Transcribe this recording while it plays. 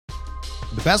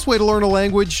The best way to learn a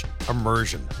language?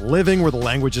 Immersion. Living where the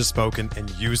language is spoken and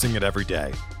using it every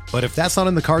day. But if that's not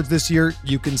in the cards this year,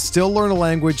 you can still learn a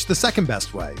language the second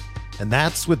best way, and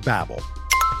that's with Babbel.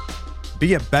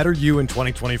 Be a better you in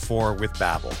 2024 with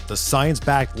Babbel, the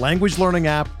science-backed language learning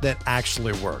app that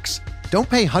actually works. Don't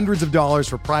pay hundreds of dollars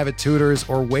for private tutors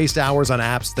or waste hours on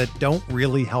apps that don't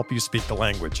really help you speak the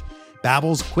language.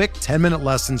 Babbel's quick 10-minute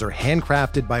lessons are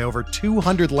handcrafted by over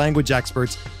 200 language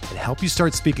experts and help you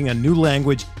start speaking a new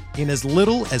language in as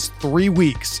little as 3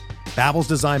 weeks. Babbel's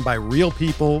designed by real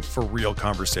people for real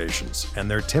conversations,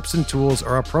 and their tips and tools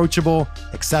are approachable,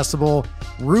 accessible,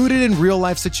 rooted in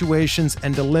real-life situations,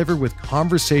 and delivered with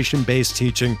conversation-based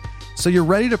teaching, so you're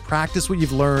ready to practice what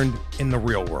you've learned in the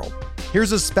real world.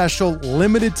 Here's a special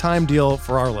limited-time deal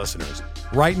for our listeners.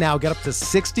 Right now, get up to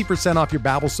 60% off your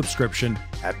Babbel subscription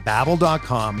at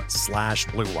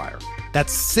babbel.com/Blue Wire.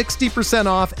 That's 60%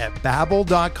 off at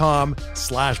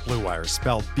babbel.com/Blue Wire,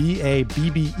 spelled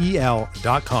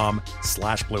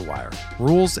BABBEL.com/Blue Wire.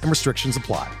 Rules and restrictions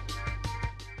apply.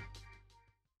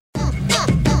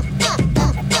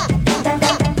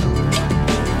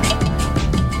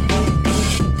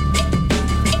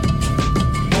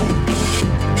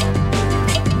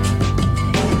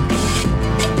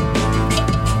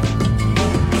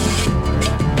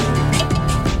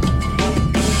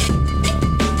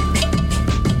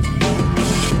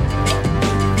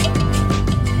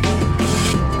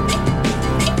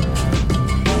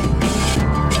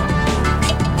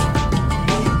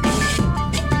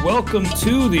 Welcome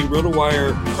to the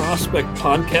RotoWire Prospect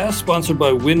Podcast, sponsored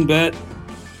by WynnBET.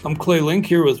 I'm Clay Link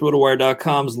here with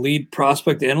RotoWire.com's lead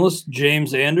prospect analyst,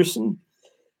 James Anderson.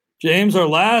 James, our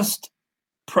last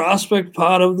prospect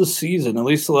pod of the season, at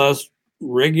least the last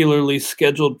regularly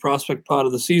scheduled prospect pod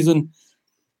of the season.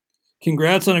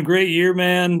 Congrats on a great year,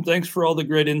 man. Thanks for all the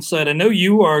great insight. I know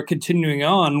you are continuing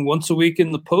on once a week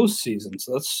in the postseason,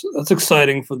 so that's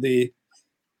exciting for the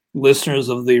listeners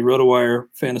of the RotoWire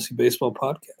Fantasy Baseball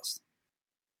Podcast.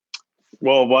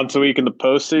 Well, once a week in the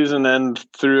postseason and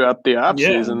throughout the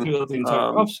offseason. Yeah, throughout the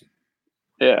entire offseason.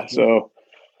 Yeah, so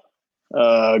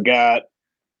got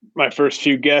my first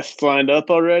few guests lined up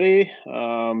already.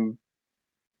 Going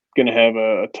to have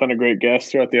a ton of great guests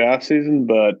throughout the offseason,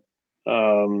 but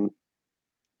yeah,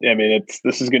 I mean,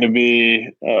 this is going to be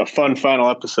a fun final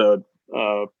episode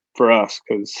for us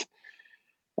because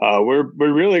we're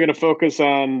really going to focus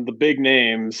on the big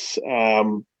names,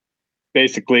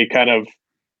 basically kind of,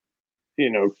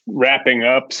 wrapping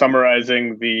up,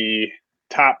 summarizing the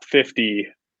top 50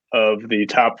 of the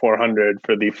top 400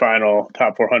 for the final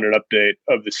top 400 update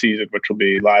of the season, which will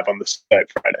be live on the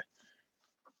site Friday.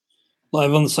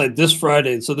 Live on the site this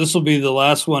Friday. So this will be the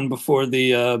last one before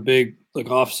the big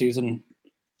off-season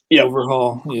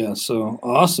overhaul. Yeah, so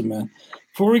awesome, man.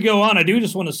 Before we go on, I do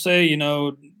just want to say,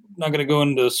 not going to go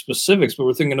into specifics, but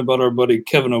we're thinking about our buddy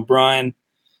Kevin O'Brien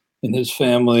and his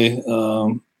family.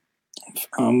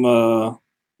 I'm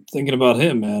thinking about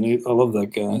him, man. I love that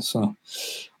guy. So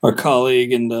our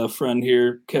colleague and friend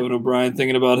here, Kevin O'Brien,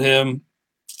 thinking about him.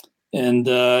 And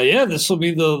this will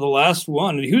be the last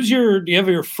one. Do you have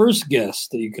your first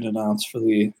guest that you can announce for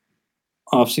the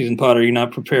off-season pod? Are you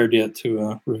not prepared yet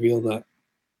to reveal that?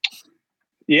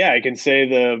 Yeah, I can say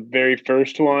the very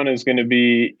first one is going to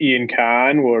be Ian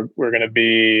Kahn. We're going to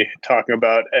be talking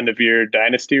about end-of-year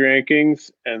dynasty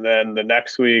rankings. And then the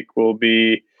next week will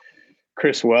be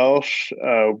Chris Welsh.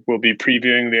 We'll be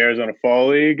previewing the Arizona Fall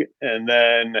League. And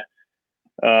then,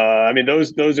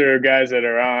 those are guys that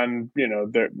are on,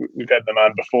 we've had them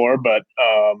on before, but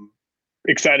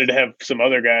excited to have some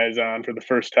other guys on for the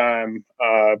first time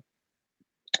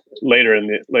later in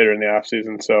the off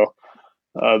season. So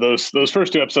those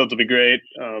first two episodes will be great.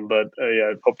 But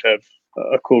I hope to have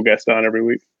a cool guest on every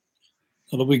week.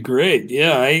 That'll be great.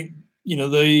 Yeah.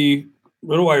 The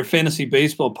RotoWire Fantasy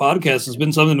Baseball Podcast has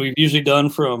been something we've usually done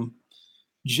from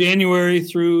January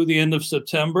through the end of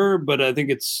September, but I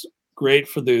think it's great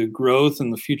for the growth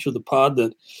and the future of the pod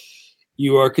that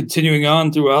you are continuing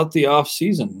on throughout the off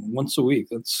season once a week.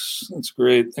 That's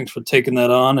great. Thanks for taking that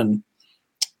on and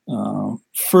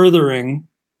furthering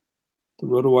the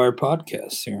RotoWire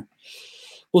podcast here.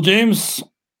 Well, James,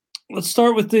 let's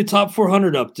start with the top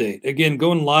 400 update. Again,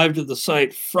 going live to the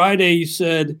site Friday, you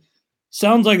said,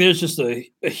 sounds like there's just a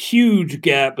huge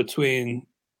gap between,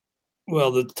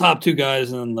 the top two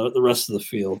guys and the rest of the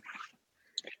field.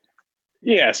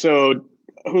 Yeah, so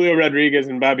Julio Rodriguez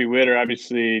and Bobby Witt are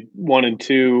obviously 1 and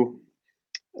 2.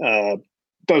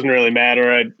 Doesn't really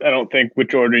matter. I don't think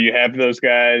which order you have those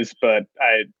guys, but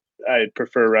I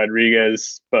prefer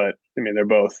Rodriguez. But I mean, they're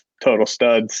both total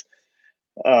studs.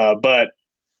 But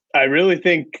I really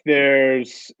think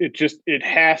it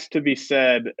has to be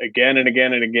said again and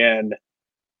again and again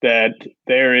that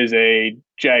there is a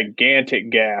gigantic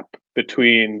gap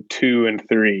between 2 and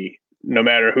 3. No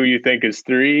matter who you think is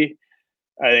 3,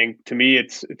 I think to me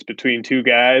it's between two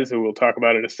guys who we'll talk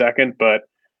about in a second. But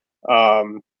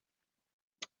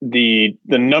the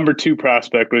number 2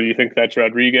 prospect, whether you think that's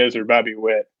Rodriguez or Bobby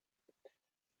Witt,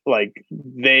 like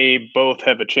they both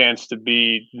have a chance to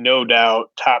be no doubt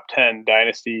top 10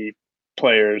 dynasty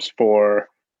players for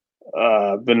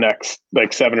the next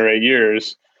like 7 or 8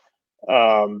 years.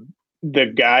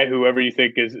 The guy, whoever you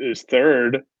think is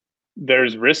third,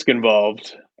 there's risk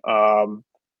involved.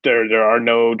 There are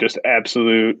no just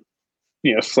absolute,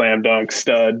 slam dunk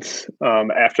studs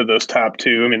after those top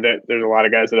 2. I mean, there's a lot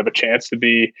of guys that have a chance to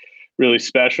be really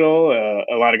special.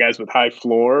 A lot of guys with high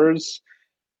floors.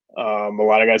 A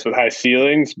lot of guys with high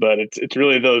ceilings, but it's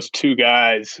really those 2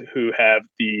 guys who have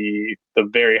the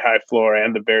very high floor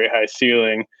and the very high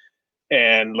ceiling.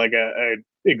 And like a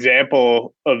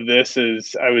example of this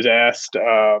is I was actually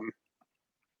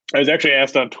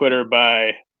asked on Twitter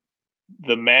by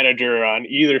the manager on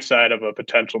either side of a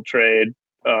potential trade.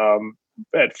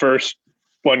 At first,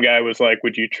 one guy was like,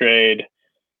 would you trade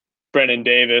Brendan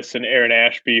Davis and Aaron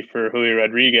Ashby for Julio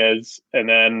Rodriguez? And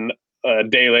then a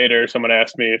day later, someone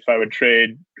asked me if I would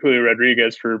trade Julio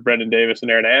Rodriguez for Brendan Davis and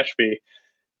Aaron Ashby.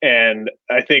 And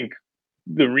I think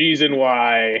the reason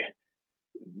why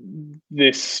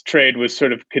this trade was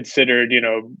sort of considered,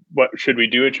 what should we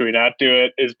do it? Should we not do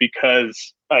it? Is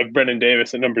because I have Brendan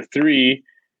Davis at number 3.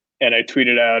 And I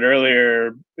tweeted out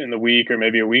earlier in the week or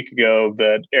maybe a week ago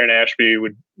that Aaron Ashby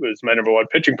was my number 1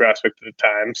 pitching prospect at the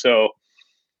time. So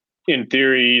in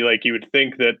theory, like you would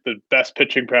think that the best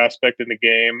pitching prospect in the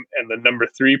game and the number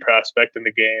 3 prospect in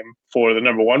the game for the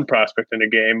number 1 prospect in the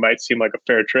game might seem like a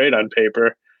fair trade on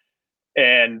paper.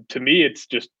 And to me, it's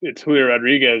Julio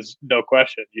Rodriguez, no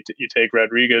question. You take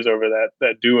Rodriguez over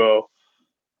that duo,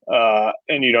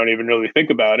 and you don't even really think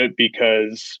about it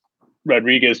because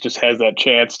Rodriguez just has that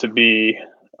chance to be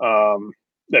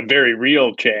that very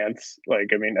real chance. Like,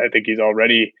 I mean, I think he's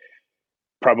already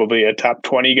probably a top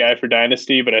 20 guy for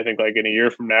Dynasty, but I think like in a year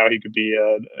from now, he could be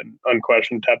an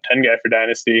unquestioned top 10 guy for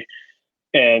Dynasty.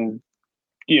 And,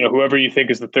 whoever you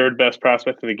think is the third best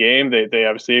prospect in the game, they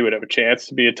obviously would have a chance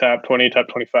to be a top 20, top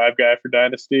 25 guy for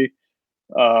Dynasty.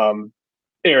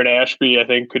 Aaron Ashby, I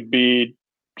think, could be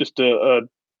just a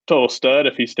total stud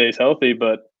if he stays healthy,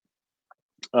 but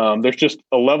there's just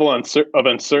a level of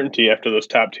uncertainty after those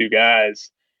top 2 guys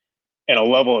and a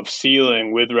level of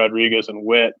ceiling with Rodriguez and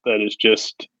Witt that is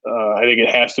just, I think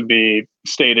it has to be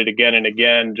stated again and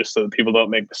again, just so that people don't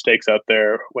make mistakes out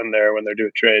there when they're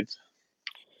doing trades.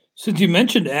 Since you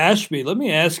mentioned Ashby, let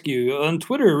me ask you, on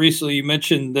Twitter recently, you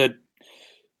mentioned that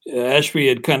Ashby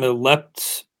had kind of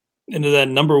leapt into that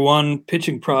number 1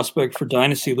 pitching prospect for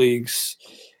Dynasty Leagues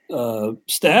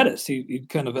status. He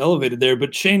kind of elevated there,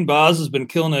 but Shane Baz has been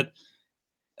killing it.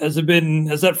 Has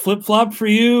that flip-flop for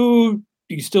you?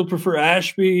 Do you still prefer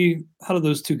Ashby? How do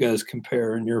those 2 guys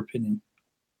compare in your opinion?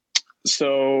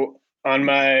 So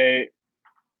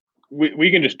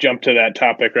we can just jump to that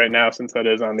topic right now since that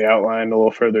is on the outline a little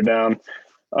further down.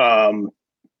 I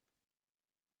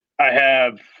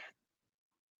have,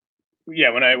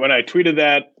 when I tweeted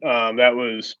that, that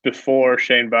was before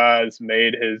Shane Baz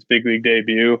made his big league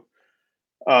debut.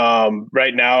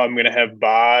 Right now I'm going to have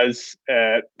Baz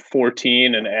at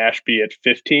 14 and Ashby at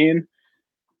 15.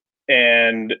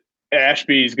 And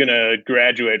Ashby's going to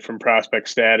graduate from prospect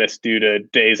status due to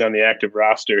days on the active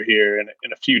roster here in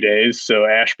a few days. So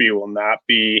Ashby will not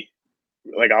be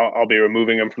like, I'll be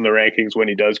removing him from the rankings when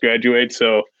he does graduate.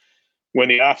 So when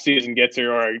the offseason gets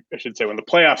here, or I should say when the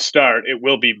playoffs start, it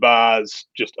will be Baz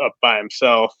just up by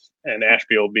himself and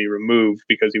Ashby will be removed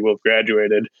because he will have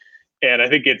graduated. And I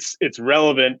think it's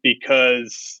relevant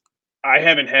because I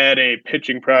haven't had a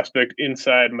pitching prospect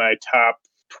inside my top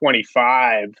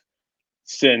 25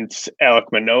 since Alek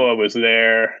Manoah was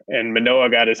there, and Manoah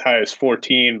got as high as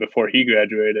 14 before he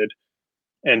graduated.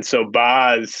 And so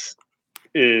Baz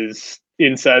is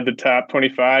inside the top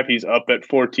 25. He's up at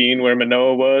 14 where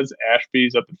Manoah was.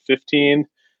 Ashby's up at 15.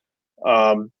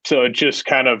 So it just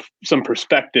kind of some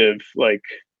perspective, like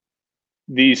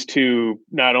these 2,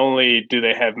 not only do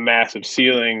they have massive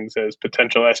ceilings as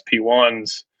potential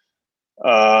SP1s,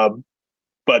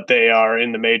 but they are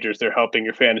in the majors. They're helping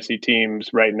your fantasy teams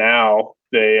right now.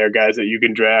 They are guys that you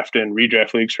can draft in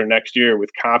redraft leagues for next year with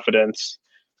confidence.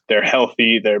 They're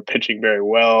healthy. They're pitching very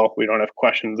well. We don't have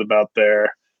questions about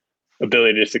their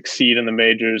ability to succeed in the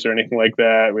majors or anything like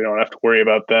that. We don't have to worry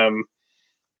about them,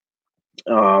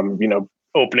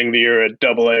 opening the year at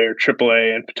AA or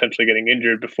AAA and potentially getting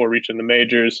injured before reaching the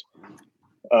majors.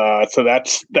 So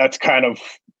that's kind of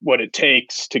what it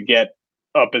takes to get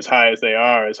up as high as they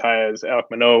are, as high as Alek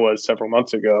Manoah was several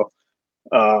months ago.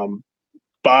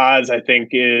 Boz, I think,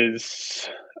 is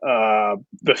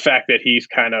the fact that he's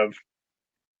kind of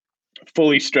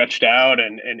fully stretched out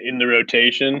and in the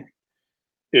rotation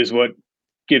is what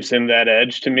gives him that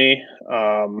edge to me.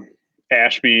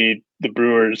 Ashby, the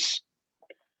Brewers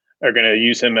are going to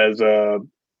use him as a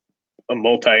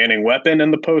multi-inning weapon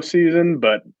in the postseason,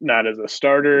 but not as a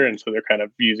starter. And so they're kind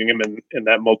of using him in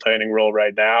that multi-inning role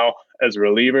right now as a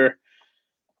reliever.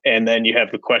 And then you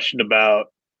have the question about,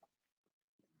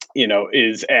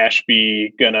 is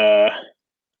Ashby gonna,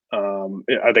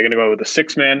 are they going to go with a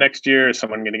 6-man next year? Is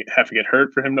someone going to have to get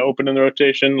hurt for him to open in the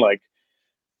rotation? Like,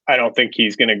 I don't think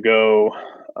he's going to go.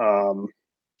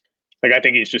 I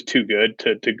think he's just too good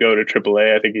to go to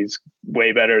AAA. I think he's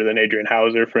way better than Adrian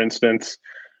Hauser, for instance.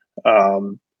 I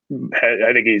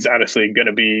think he's honestly going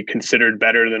to be considered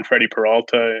better than Freddie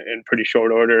Peralta in pretty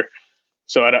short order.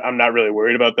 So I'm not really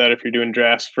worried about that if you're doing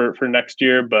drafts for next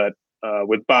year. But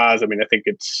with Boz, I think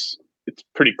it's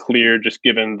pretty clear, just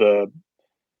given the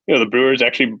Brewers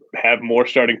actually have more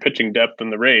starting pitching depth than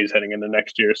the Rays heading into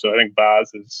next year. So I think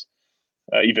Boz is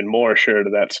even more assured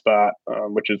of that spot,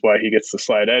 which is why he gets the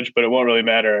slight edge. But it won't really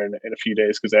matter in a few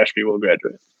days because Ashby will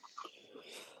graduate.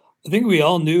 I think we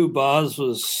all knew Boz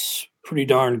was pretty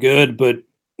darn good, but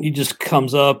he just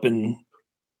comes up and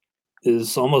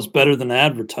is almost better than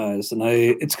advertised. And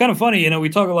it's kind of funny, we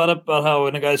talk a lot about how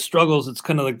when a guy struggles, it's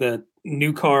kind of like that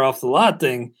new car off the lot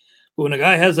thing. But when a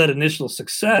guy has that initial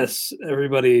success,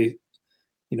 everybody,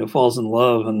 falls in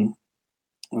love. And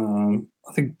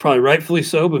I think probably rightfully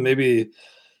so, but maybe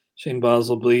Shane Boz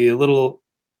will be a little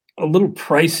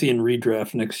pricey in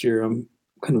redraft next year. I'm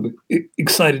kind of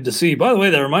excited to see. By the way,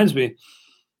 that reminds me,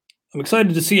 I'm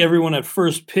excited to see everyone at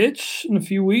first pitch in a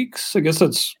few weeks. I guess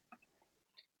that's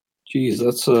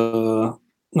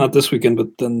not this weekend, but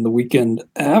then the weekend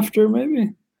after,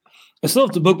 maybe. I still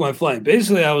have to book my flight.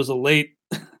 Basically, I was a late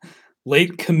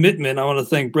commitment. I want to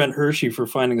thank Brent Hershey for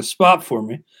finding a spot for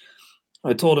me.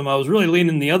 I told him I was really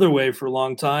leaning the other way for a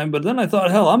long time, but then I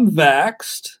thought, hell, I'm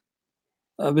vaxxed.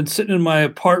 I've been sitting in my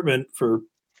apartment for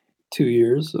 2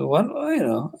 years, so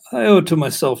I owe it to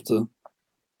myself to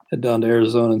head down to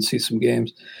Arizona and see some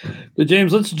games. But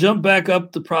James, let's jump back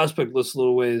up the prospect list a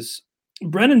little ways.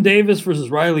 Brennan Davis versus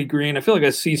Riley Green. I feel like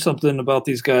I see something about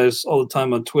these guys all the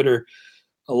time on Twitter.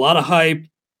 A lot of hype.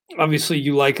 Obviously,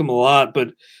 you like them a lot,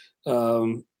 but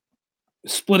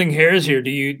splitting hairs here.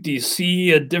 Do you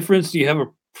see a difference? Do you have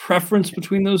a preference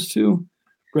between those two,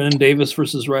 Brennan Davis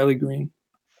versus Riley Green?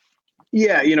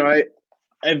 Yeah, I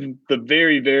have the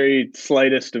very, very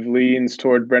slightest of leans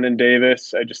toward Brennan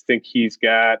Davis. I just think he's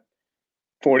got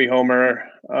 40 homer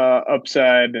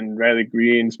upside, and Riley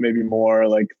Green's maybe more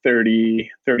like 30,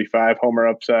 35 homer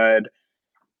upside.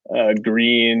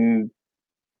 Green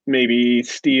maybe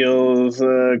steals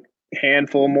a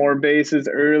handful more bases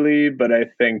early, but I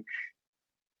think,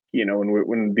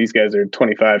 when these guys are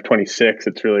 25, 26,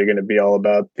 it's really going to be all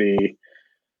about the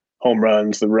home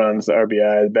runs, the runs, the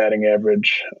RBI, the batting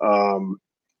average.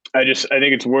 I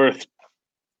think it's worth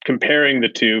comparing the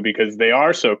two because they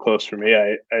are so close for me.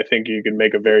 I think you can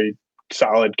make a very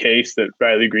solid case that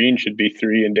Riley Green should be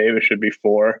 3 and Davis should be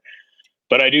 4.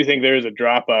 But I do think there is a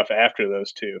drop off after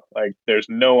those two. Like, there's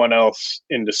no one else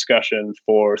in discussion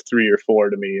for 3 or 4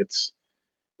 to me.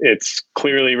 It's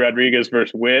clearly Rodriguez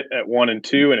versus Witt at 1 and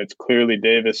 2, and it's clearly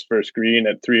Davis versus Green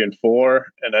at 3 and 4.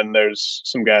 And then there's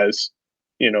some guys,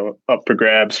 up for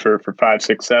grabs for 5,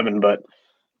 6, 7. But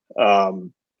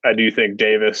I do think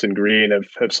Davis and Green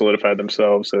have solidified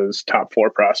themselves as top 4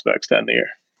 prospects to end the year.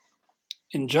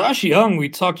 And Josh Young, we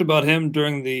talked about him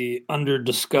during the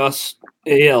under-discussed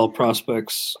AL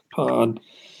prospects pod.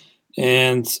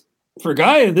 And for a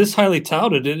guy this highly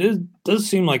touted, does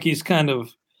seem like he's kind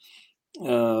of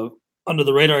under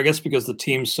the radar, I guess, because the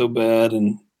team's so bad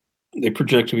and they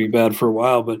project to be bad for a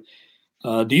while. But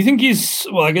do you think he's,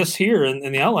 well, I guess here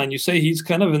in the outline, you say he's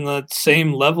kind of in that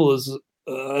same level as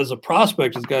a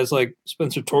prospect as guys like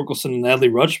Spencer Torkelson and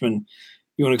Adley Rutschman.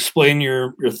 You want to explain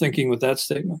your thinking with that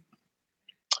statement?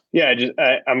 Yeah,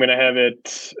 I'm going to have it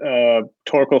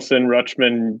Torkelson,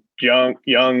 Rutschman,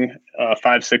 Young,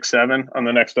 5, 6, 7 on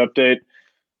the next update.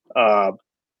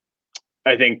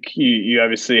 I think you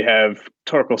obviously have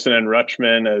Torkelson and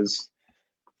Rutschman as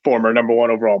former number 1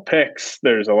 overall picks.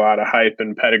 There's a lot of hype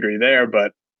and pedigree there,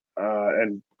 but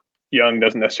and Young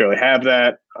doesn't necessarily have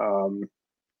that.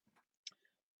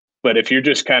 But if you're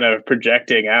just kind of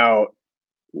projecting out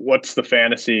what's the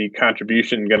fantasy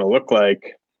contribution going to look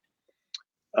like,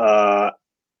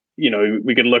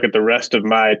 we could look at the rest of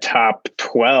my top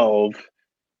 12,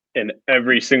 and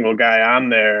every single guy on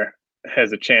there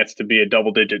has a chance to be a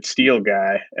double-digit steal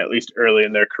guy, at least early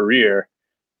in their career.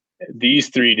 These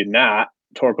three did not.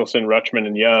 Torkelson, Rutschman,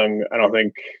 and Young. I don't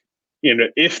think,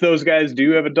 if those guys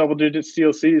do have a double-digit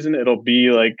steal season, it'll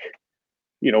be like,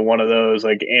 one of those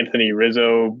like Anthony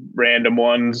Rizzo random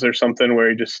ones or something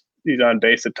where he's on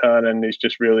base a ton and he's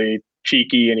just really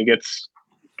cheeky and he gets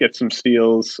some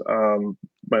steals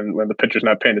when the pitcher's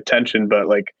not paying attention. But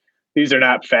like, these are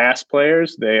not fast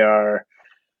players. They are,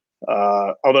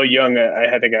 although Young,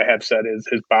 I think I have said his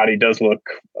body does look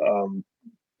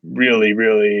really,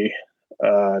 really,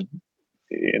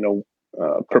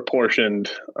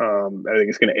 proportioned. I think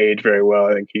he's going to age very well.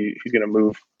 I think he's going to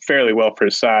move fairly well for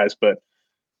his size. But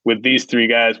with these three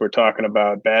guys, we're talking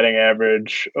about batting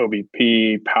average,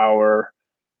 OBP, power,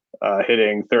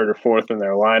 hitting third or fourth in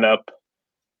their lineup.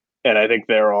 And I think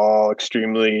they're all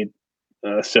extremely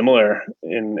similar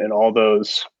in all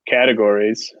those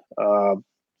categories.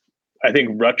 I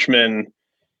think Rutschman,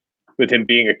 with him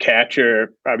being a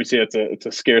catcher, obviously it's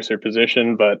a scarcer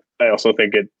position, but I also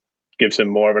think it gives him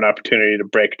more of an opportunity to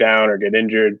break down or get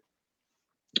injured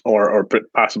or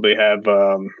possibly have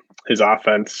his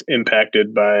offense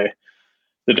impacted by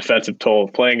the defensive toll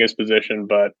of playing his position.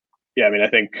 But yeah, I mean, I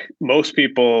think most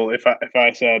people, if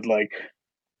I said like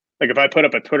if I put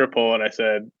up a Twitter poll and I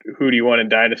said, who do you want in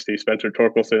Dynasty, Spencer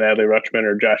Torkelson, Adley Rutschman,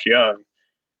 or Josh Young?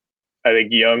 I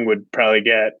think Young would probably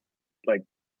get like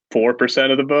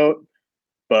 4% of the vote.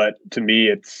 But to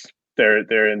me,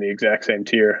 they're in the exact same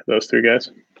tier, those three guys.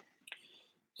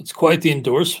 It's quite the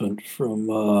endorsement from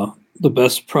the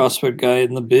best prospect guy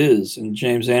in the biz, and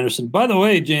James Anderson. By the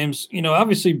way, James,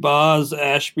 obviously Boz,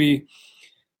 Ashby,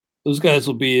 those guys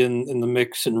will be in the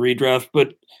mix and redraft.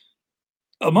 But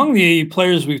among the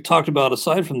players we've talked about,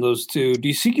 aside from those two, do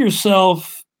you see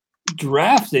yourself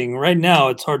drafting right now?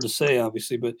 It's hard to say,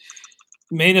 obviously, but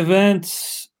main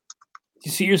events, do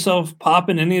you see yourself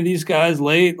popping any of these guys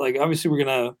late? Like, obviously,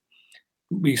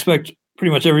 we expect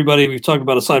pretty much everybody we've talked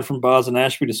about, aside from Boz and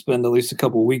Ashby, to spend at least a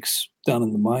couple weeks down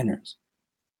in the minors.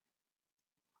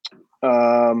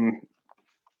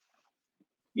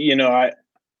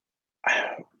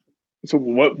 So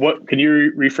what can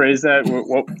you rephrase that?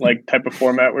 What like type of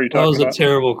format were you talking about? That was a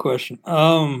terrible question.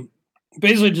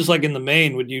 Basically just like in the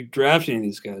main, would you draft any of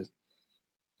these guys?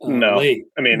 No. Late,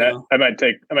 I mean, I might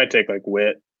take like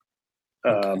Witt.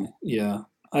 Okay. Yeah.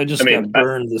 I got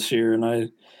burned this year, and I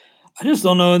just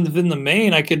don't know if in the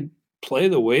main I could play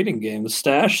the waiting game. The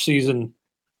stash season,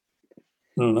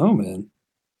 I don't know, man.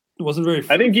 It wasn't very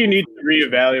fun. I think you need to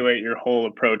reevaluate your whole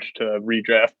approach to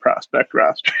redraft prospect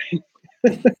rostering.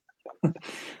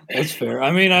 That's fair.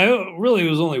 I mean, I really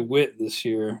was only Witt this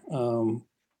year.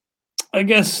 I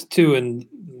guess too, in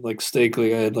like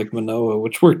Stakely, I had like Manoah,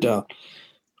 which worked out.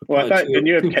 Well, I thought didn't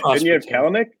you have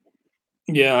Kelenic?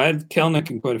 Yeah, I had Kelenic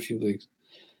in quite a few leagues.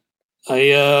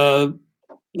 That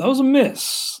was a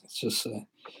miss, let's just say.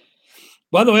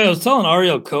 By the way, I was telling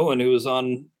Ariel Cohen, who was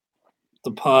on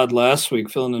the pod last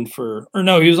week, he was on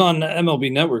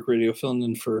MLB Network Radio filling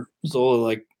in for Zola,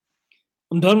 like,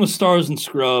 I'm done with stars and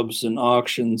scrubs and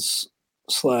auctions /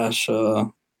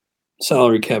 salary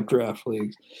cap draft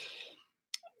leagues.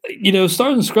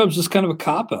 Stars and scrubs is kind of a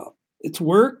cop-out. It's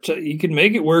worked. You can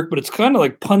make it work, but it's kind of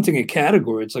like punting a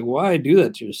category. It's like, why do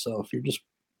that to yourself? You're just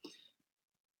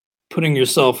putting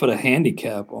yourself at a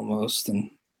handicap almost,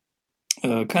 and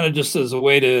kind of just as a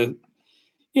way to,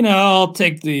 I'll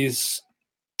take these.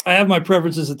 I have my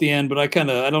preferences at the end, but I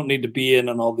don't need to be in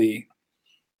on all the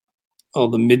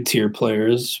mid-tier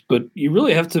players, but you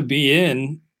really have to be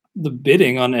in the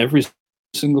bidding on every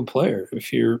single player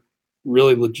if you're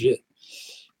really legit.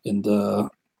 And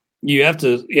you have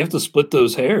to split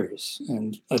those hairs.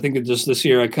 And I think it just this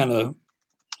year I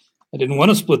didn't want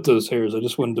to split those hairs. I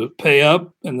just wanted to pay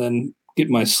up and then get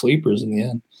my sleepers in the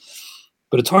end.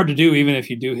 But it's hard to do even if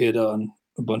you do hit on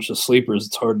a bunch of sleepers.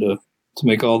 It's hard to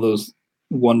make all those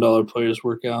 $1 players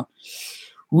work out.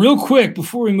 Real quick,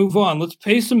 before we move on, let's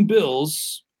pay some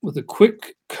bills with a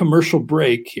quick commercial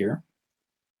break here.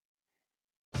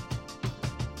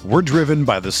 We're driven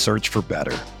by the search for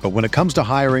better. But when it comes to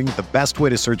hiring, the best way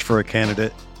to search for a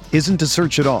candidate isn't to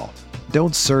search at all.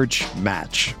 Don't search,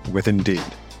 match with Indeed.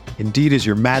 Indeed is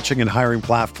your matching and hiring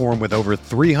platform with over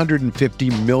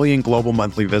 350 million global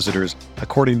monthly visitors,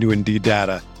 according to Indeed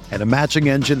data, and a matching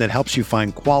engine that helps you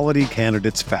find quality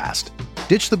candidates fast.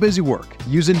 Ditch the busy work.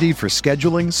 Use Indeed for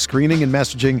scheduling, screening, and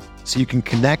messaging so you can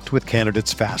connect with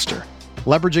candidates faster.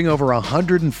 Leveraging over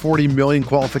 140 million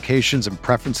qualifications and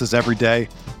preferences every day,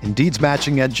 Indeed's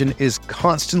matching engine is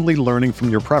constantly learning from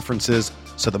your preferences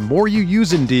So the more you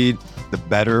use Indeed, the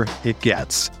better it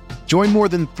gets. Join more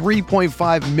than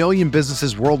 3.5 million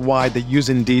businesses worldwide that use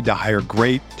Indeed to hire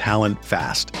great talent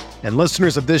fast. And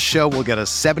listeners of this show will get a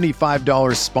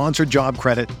 $75 sponsored job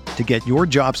credit to get your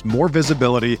jobs more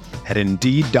visibility at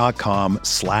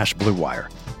Indeed.com/Blue Wire.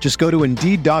 Just go to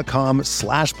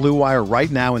Indeed.com/Blue Wire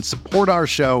right now and support our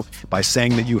show by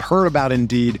saying that you heard about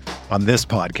Indeed on this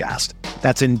podcast.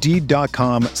 That's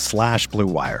Indeed.com/Blue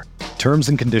Wire. Terms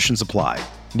and conditions apply.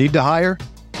 Need to hire?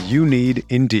 You need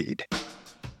Indeed.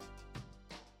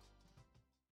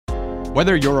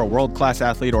 Whether you're a world-class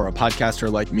athlete or a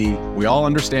podcaster like me, we all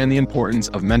understand the importance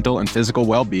of mental and physical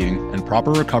well-being and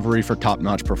proper recovery for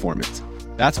top-notch performance.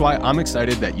 That's why I'm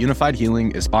excited that Unified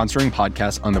Healing is sponsoring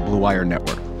podcasts on the Blue Wire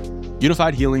Network.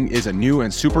 Unified Healing is a new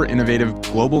and super innovative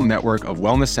global network of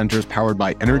wellness centers powered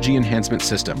by Energy Enhancement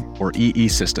System, or EE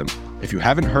System. If you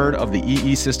haven't heard of the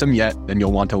EE System yet, then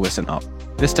you'll want to listen up.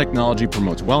 This technology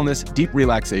promotes wellness, deep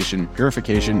relaxation,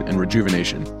 purification, and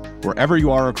rejuvenation. Wherever you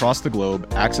are across the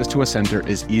globe, access to a center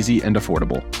is easy and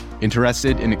affordable.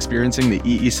 Interested in experiencing the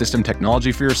EE System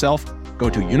technology for yourself? Go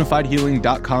to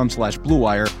unifiedhealing.com/Blue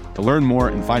Wire to learn more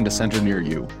and find a center near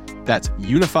you. That's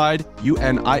unified,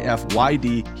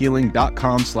 UNIFYD,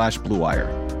 healing.com/Blue Wire.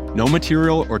 No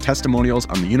material or testimonials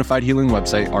on the Unified Healing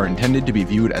website are intended to be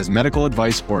viewed as medical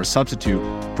advice or a substitute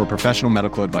for professional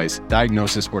medical advice,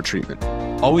 diagnosis, or treatment.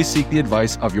 Always seek the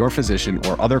advice of your physician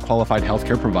or other qualified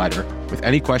healthcare provider with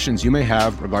any questions you may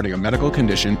have regarding a medical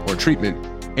condition or treatment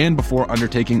and before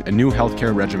undertaking a new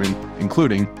healthcare regimen,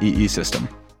 including EE System.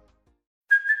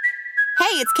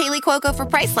 Hey, it's Kaylee Cuoco for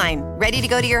Priceline. Ready to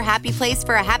go to your happy place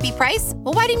for a happy price?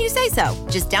 Well, why didn't you say so?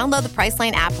 Just download the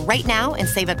Priceline app right now and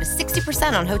save up to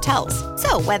 60% on hotels.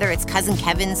 So whether it's Cousin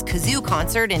Kevin's Kazoo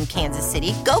Concert in Kansas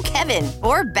City, go Kevin,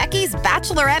 or Becky's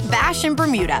Bachelorette Bash in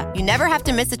Bermuda, you never have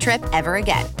to miss a trip ever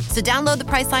again. So download the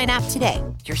Priceline app today.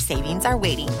 Your savings are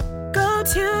waiting. Go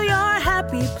to your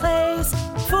happy place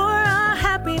for a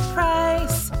happy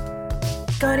price.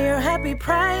 Go to your happy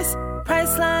price,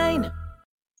 Priceline.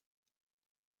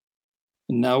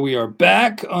 Now we are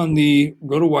back on the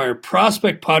RotoWire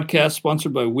Prospect Podcast,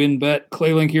 sponsored by WynnBET.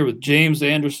 Clay Link here with James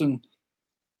Anderson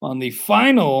on the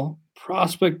final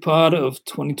Prospect Pod of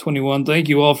 2021. Thank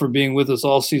you all for being with us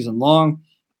all season long.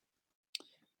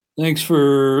 Thanks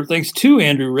to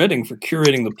Andrew Redding for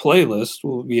curating the playlist.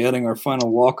 We'll be adding our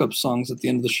final walk-up songs at the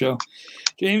end of the show.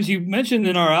 James, you mentioned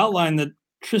in our outline that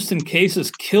Tristan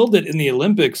Casas killed it in the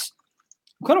Olympics.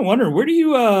 I'm kind of wondering, where do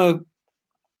you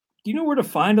know where to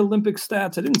find Olympic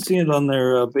stats? I didn't see it on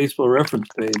their baseball reference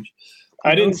page.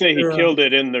 I didn't say he killed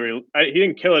it in he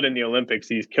didn't kill it in the Olympics.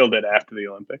 He's killed it after the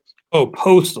Olympics. Oh,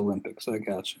 post-Olympics. I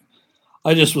got you.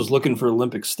 I just was looking for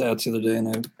Olympic stats the other day, and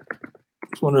I was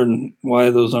wondering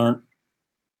why those aren't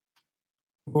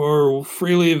or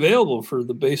freely available for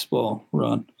the baseball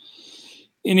run.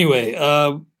 Anyway,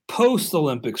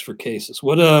 post-Olympics for Casas.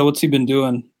 What's he been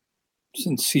doing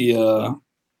since he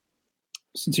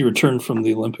returned from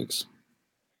the Olympics?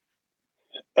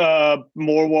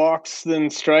 More walks than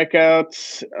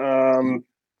strikeouts,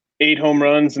 8 home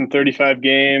runs in 35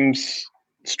 games,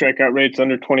 strikeout rates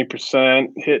under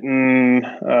 20%, hitting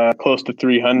close to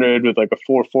 300 with like a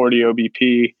 440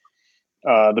 OBP.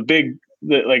 I think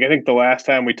the last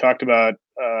time we talked about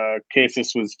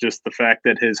Casas was just the fact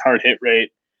that his hard hit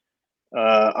rate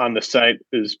on the site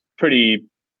is pretty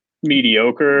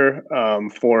mediocre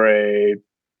for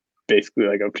basically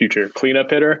like a future cleanup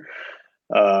hitter,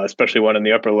 especially one in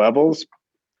the upper levels.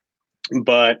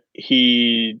 But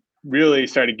he really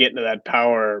started getting to that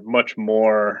power much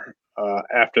more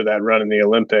after that run in the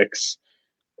Olympics.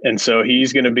 And so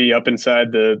he's going to be up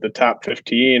inside the top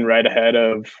 15, right ahead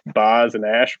of Boz and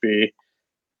Ashby.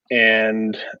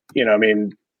 And,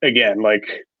 again,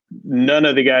 like none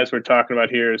of the guys we're talking about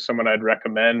here is someone I'd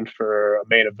recommend for a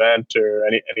main event or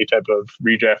any type of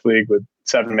redraft league with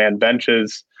 7-man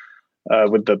benches.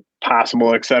 With the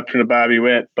possible exception of Bobby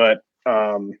Witt. But,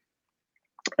 a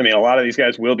lot of these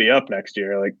guys will be up next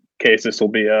year. Like Casas will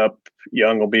be up,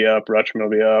 Young will be up, Rutschman will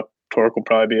be up, Torque will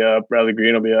probably be up, Riley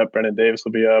Green will be up, Brendan Davis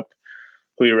will be up,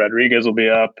 Julio Rodriguez will be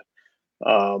up.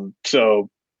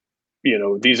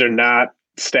 These are not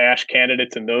stash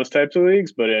candidates in those types of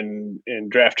leagues, but in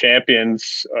draft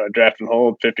champions, draft and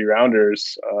hold 50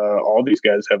 rounders, all these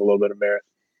guys have a little bit of merit.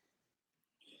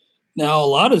 Now, a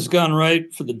lot has gone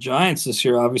right for the Giants this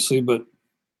year, obviously, but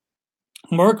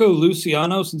Marco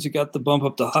Luciano, since he got the bump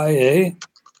up to high A,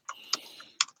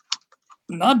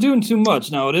 not doing too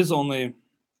much. Now, it is only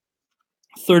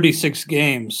 36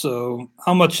 games, so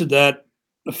how much did that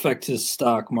affect his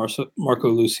stock, Marco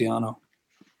Luciano?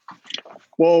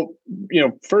 Well,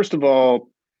 first of all,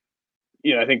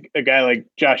 I think a guy like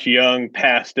Josh Young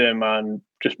passed him on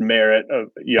just merit of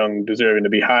Young deserving to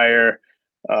be higher.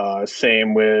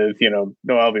 Same with,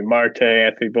 Noelvi Marte,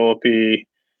 Anthony Volpe,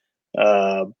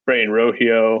 Brayan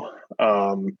Rocchio.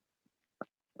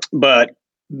 But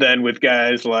then with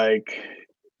guys like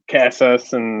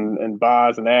Casas and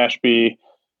Boz and Ashby,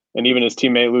 and even his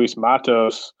teammate Luis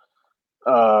Matos,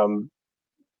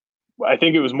 I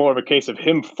think it was more of a case of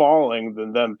him falling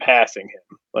than them passing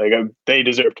him. Like, they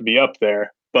deserve to be up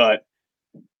there, but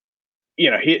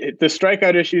the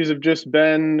strikeout issues have just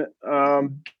been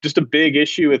just a big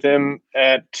issue with him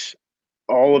at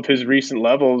all of his recent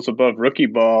levels above rookie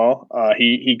ball.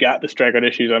 He got the strikeout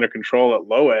issues under control at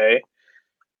low A,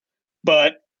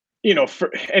 but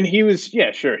and he was,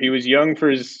 he was young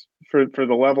for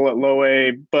the level at low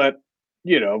A, but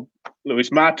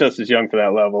Luis Matos is young for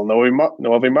that level.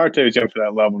 Noelvi Marte is young for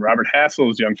that level. Robert Hassel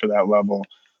is young for that level.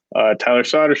 Tyler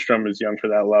Soderstrom is young for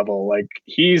that level. Like,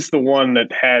 he's the one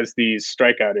that has these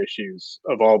strikeout issues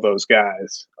of all those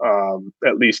guys,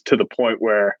 at least to the point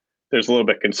where there's a little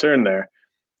bit of concern there.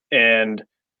 And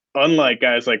unlike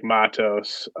guys like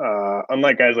Matos,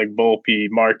 unlike guys like Volpe,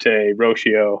 Marte,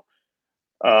 Rocchio,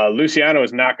 Luciano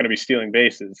is not going to be stealing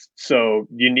bases. So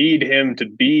you need him to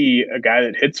be a guy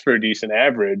that hits for a decent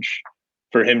average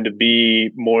for him to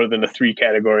be more than a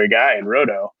 3-category guy in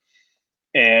Roto.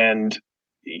 And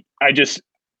I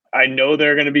know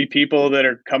there are going to be people that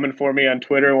are coming for me on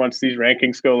Twitter once these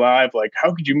rankings go live. Like,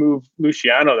 how could you move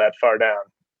Luciano that far down?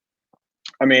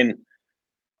 I mean,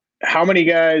 how many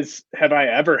guys have I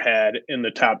ever had in the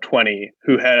top 20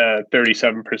 who had a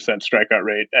 37% strikeout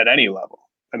rate at any level?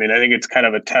 I mean, I think it's kind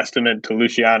of a testament to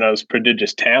Luciano's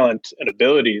prodigious talent and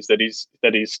abilities that he's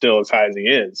still as high as he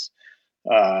is.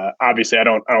 Obviously, I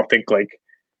don't think, like,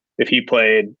 if he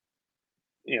played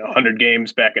 100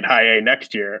 games back at high A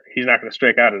next year, he's not going to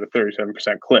strike out at a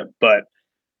 37% clip. But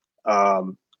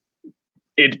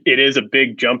it is a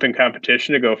big jump in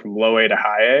competition to go from low A to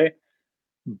high A.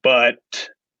 But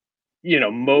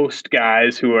most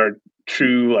guys who are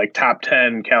true, like, top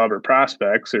 10 caliber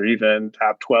prospects, or even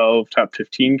top 12, top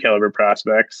 15 caliber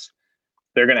prospects,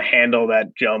 they're going to handle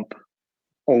that jump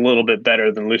a little bit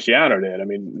better than Luciano did. I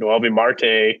mean, Noelvi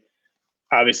Marte,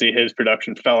 obviously his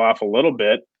production fell off a little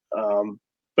bit,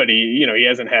 but he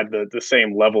hasn't had the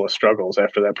same level of struggles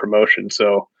after that promotion.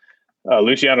 So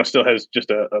Luciano still has just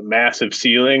a massive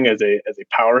ceiling as a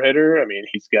power hitter. I mean,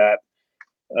 he's got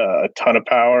a ton of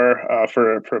power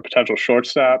for a potential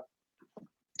shortstop.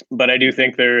 But I do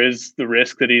think there is the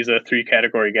risk that he's a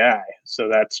 3-category guy. So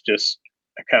that's just,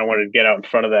 I kind of wanted to get out in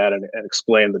front of that and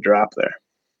explain the drop there.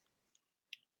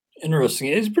 Interesting.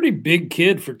 He's a pretty big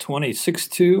kid for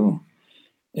 6'2",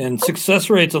 and success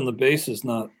rates on the base is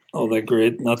not all that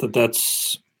great. Not that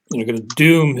that's going to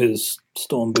doom his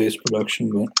stolen base production,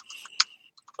 but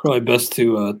probably best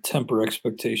to temper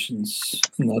expectations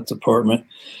in that department.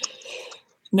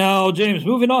 Now, James,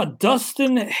 moving on.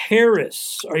 Dustin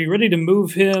Harris. Are you ready to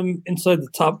move him inside the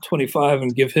top 25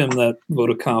 and give him that vote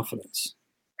of confidence?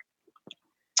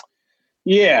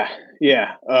 Yeah.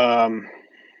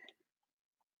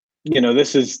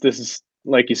 This is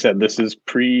like you said, this is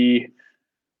pre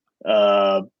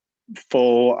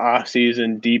full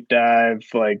off-season deep dive.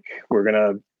 Like, we're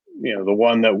gonna, the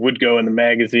one that would go in the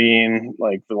magazine,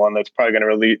 like the one that's probably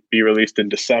gonna be released in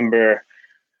December.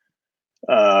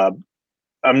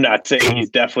 I'm not saying he's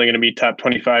definitely going to be top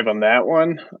 25 on that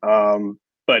one,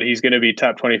 but he's going to be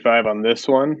top 25 on this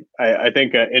one. I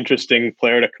think an interesting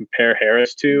player to compare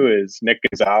Harris to is Nick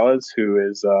Gonzalez, who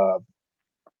is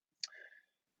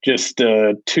just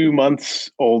 2 months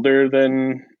older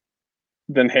than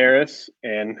Harris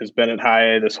and has been at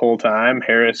high A this whole time.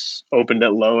 Harris opened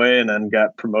at low A and then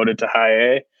got promoted to high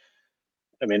A.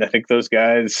 I mean, I think those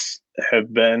guys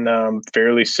have been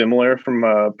fairly similar from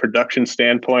a production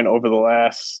standpoint over the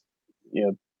last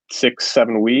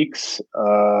 6-7 weeks.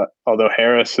 Although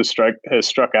Harris has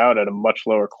struck out at a much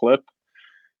lower clip.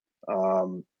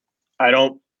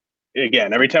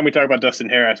 Every time we talk about Dustin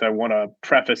Harris, I want to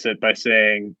preface it by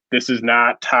saying this is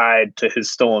not tied to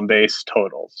his stolen base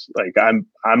totals. Like, I'm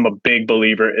a big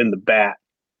believer in the bat,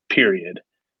 period.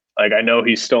 Like, I know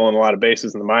he's stolen a lot of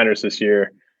bases in the minors this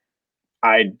year.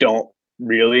 I don't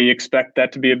really expect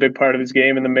that to be a big part of his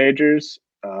game in the majors.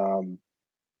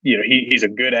 He's a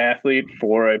good athlete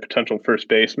for a potential first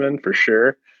baseman for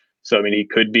sure. So, I mean, he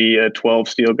could be a 12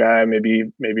 steal guy, maybe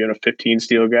even a 15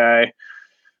 steal guy.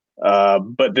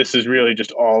 But this is really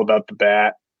just all about the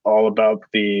bat, all about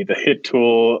the hit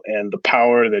tool and the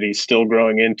power that he's still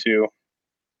growing into.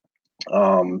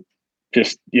 I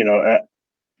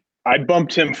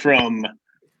bumped him from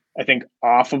I think,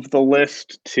 off of the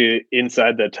list to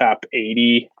inside the top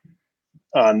 80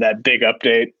 on that big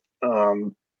update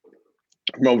from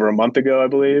over a month ago, I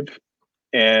believe.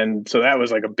 And so that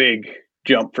was like a big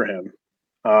jump for him.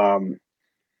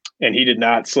 And he did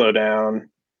not slow down.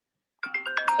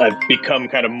 I've become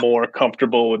kind of more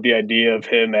comfortable with the idea of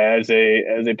him as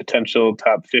a potential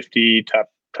top 50,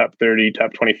 top 30,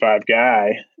 top 25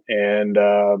 guy. And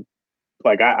I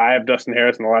have Dustin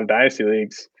Harris in a lot of dynasty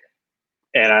leagues.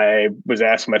 And I was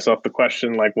asking myself the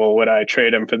question, like, well, would I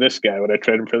trade him for this guy? Would I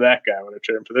trade him for that guy? Would I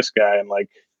trade him for this guy? And like,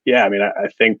 yeah, I mean, I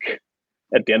think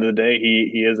at the end of the day,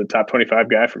 he is a top 25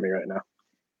 guy for me right now.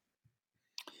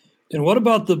 And what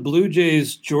about the Blue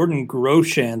Jays' Jordan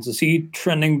Groshans? Is he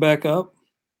trending back up?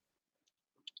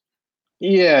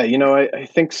 Yeah, I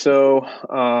think so.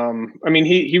 I mean,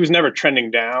 he was never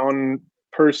trending down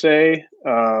per se.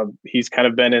 He's kind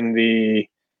of been in the,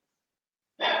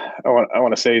 I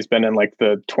want to say he's been in like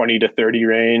the 20 to 30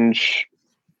 range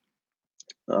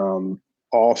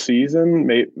all season.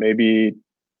 Maybe,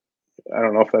 I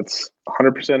don't know if that's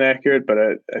 100% accurate, but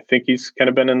I think he's kind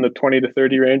of been in the 20 to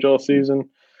 30 range all season.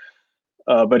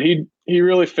 But he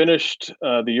really finished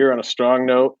the year on a strong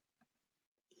note,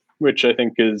 which I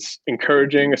think is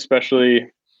encouraging,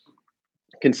 especially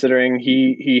considering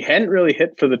he hadn't really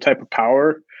hit for the type of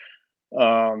power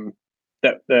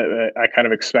that I kind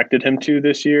of expected him to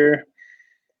this year.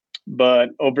 But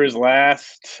over his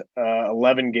last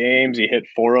 11 games, he hit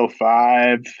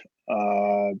 405,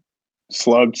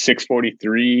 slugged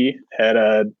 643, had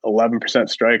a 11%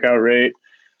 strikeout rate.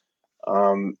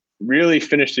 Really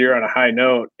finished the year on a high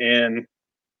note. And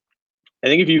I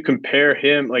think if you compare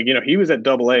him, like, he was at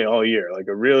AA all year, like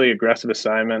a really aggressive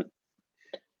assignment.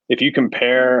 If you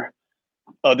compare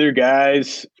other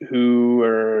guys who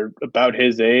are about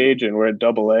his age and were at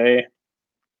AA,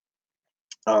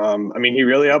 I mean, he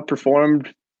really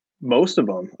outperformed most of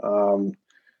them.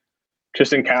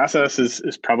 Tristan Casas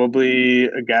is probably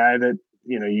a guy that,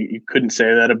 you couldn't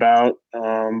say that about.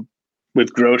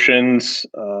 With Groshans,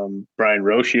 Brian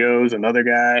Rochio's another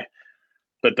guy,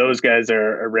 but those guys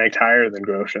are ranked higher than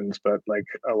Groshans. But like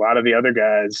a lot of the other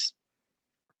guys,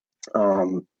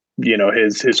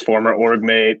 his former org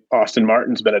mate Austin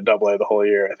Martin's been at AA the whole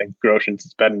year. I think Groshans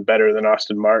has been better than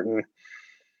Austin Martin.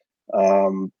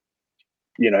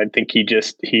 I think he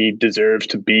deserves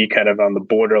to be kind of on the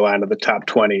borderline of the top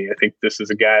 20. I think this is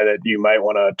a guy that you might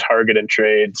want to target in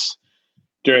trades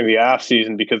during the off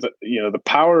season because, the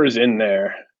power is in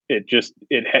there. It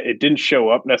didn't show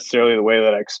up necessarily the way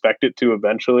that I expect it to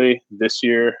eventually this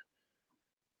year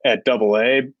at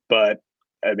AA. But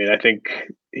I mean, I think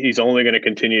he's only going to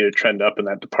continue to trend up in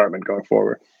that department going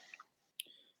forward.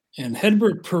 And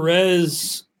Hedbert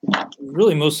Perez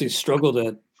really mostly struggled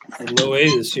at low A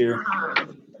this year.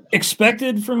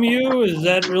 Expected from you? Does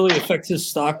that really affect his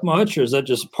stock much, or is that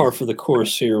just par for the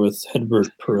course here with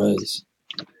Hedbert Perez?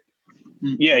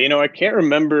 Yeah, I can't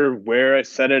remember where I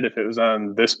said it, if it was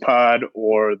on this pod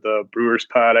or the Brewers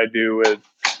pod I do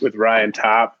with Ryan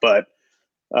Top, but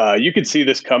you could see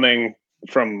this coming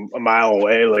from a mile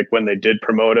away, like when they did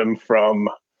promote him from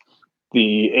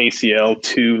the ACL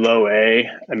to low A.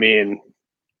 I mean,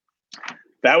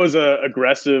 that was a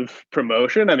aggressive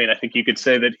promotion. I mean, I think you could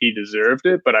say that he deserved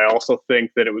it, but I also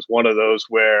think that it was one of those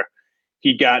where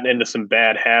he'd gotten into some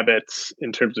bad habits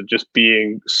in terms of just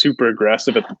being super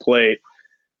aggressive at the plate,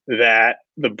 that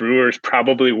the Brewers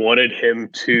probably wanted him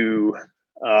to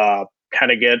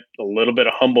kind of get a little bit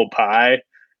of humble pie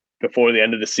before the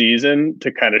end of the season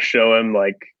to kind of show him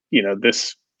like,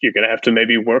 this, you're going to have to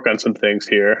maybe work on some things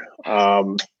here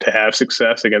to have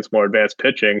success against more advanced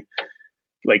pitching.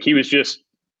 Like, he was just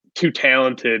too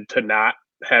talented to not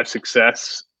have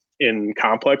success in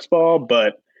complex ball,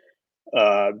 but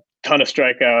ton of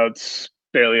strikeouts,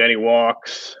 barely any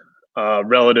walks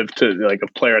relative to like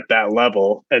a player at that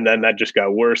level. And then that just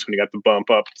got worse when he got the bump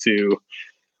up to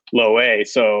low A.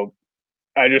 So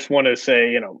I just want to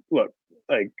say, look,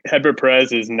 like Hedbert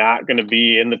Perez is not going to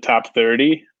be in the top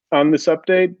 30 on this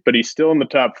update, but he's still in the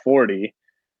top 40.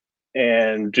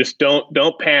 And just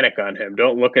don't panic on him.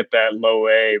 Don't look at that low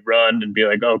A run and be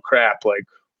like, oh crap, like,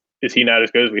 is he not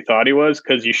as good as we thought he was?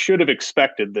 Because you should have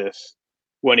expected this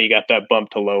when he got that bump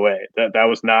to low A. That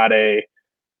was not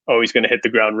he's going to hit the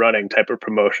ground running type of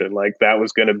promotion. Like, that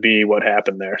was going to be what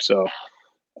happened there. So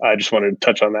I just wanted to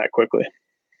touch on that quickly.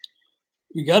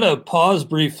 We got to pause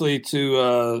briefly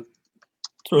to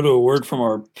throw to a word from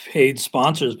our paid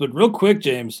sponsors. But real quick,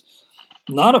 James,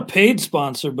 not a paid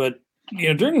sponsor, but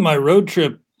during my road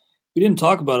trip, we didn't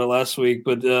talk about it last week,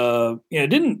 but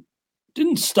didn't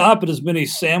stop at as many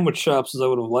sandwich shops as I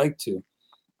would have liked to.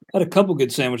 Had a couple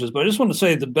good sandwiches, but I just want to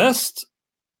say the best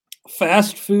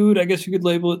fast food, I guess you could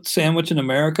label it, sandwich in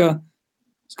America,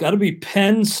 it's got to be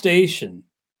Penn Station.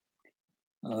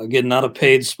 Again, not a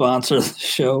paid sponsor of the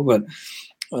show, but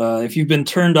if you've been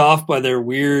turned off by their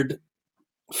weird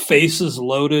faces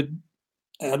loaded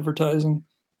advertising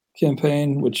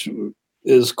campaign, which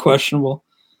is questionable,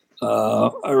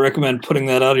 I recommend putting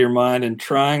that out of your mind and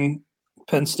trying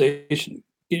Penn Station.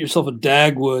 Get yourself a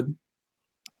Dagwood,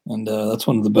 and that's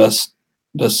one of the best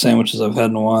sandwiches I've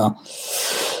had in a while.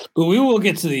 But we will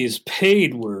get to these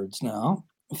paid words now.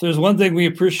 If there's one thing we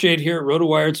appreciate here at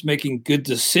RotoWire, it's making good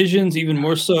decisions, even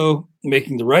more so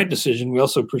making the right decision. We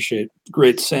also appreciate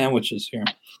great sandwiches here.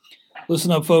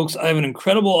 Listen up, folks. I have an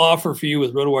incredible offer for you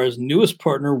with RotoWire's newest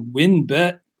partner,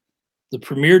 WynnBET, the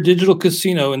premier digital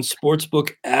casino and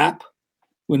sportsbook app.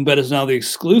 WynnBET is now the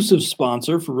exclusive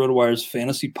sponsor for RotoWire's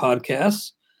fantasy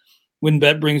podcasts.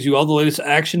 WynnBET brings you all the latest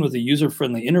action with a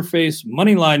user-friendly interface,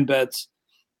 moneyline bets,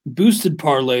 boosted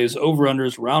parlays,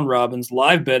 over-unders, round robins,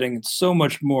 live betting, and so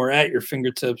much more at your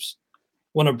fingertips.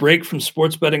 Want a break from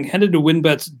sports betting? Head into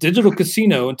WynnBET's digital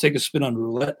casino and take a spin on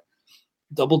roulette.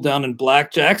 Double down in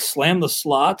blackjack, slam the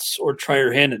slots, or try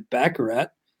your hand at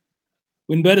Baccarat.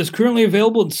 WynnBET is currently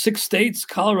available in 6 states: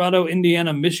 Colorado,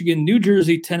 Indiana, Michigan, New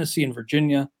Jersey, Tennessee, and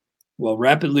Virginia. While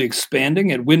rapidly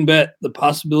expanding, at WynnBET, the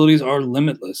possibilities are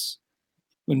limitless.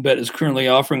 WynnBET is currently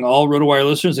offering all RotoWire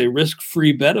listeners a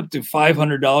risk-free bet up to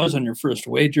 $500 on your first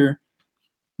wager.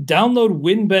 Download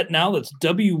WynnBET now. That's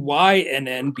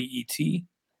WYNNBET.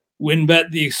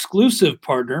 WynnBET, the exclusive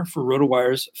partner for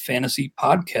RotoWire's fantasy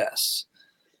podcasts.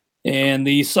 And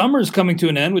the summer is coming to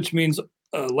an end, which means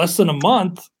less than a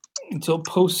month until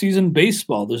postseason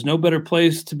baseball. There's no better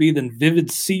place to be than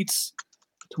Vivid Seats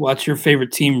to watch your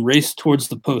favorite team race towards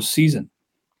the postseason.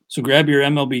 So grab your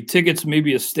MLB tickets,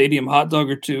 maybe a stadium hot dog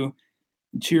or two,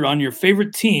 and cheer on your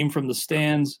favorite team from the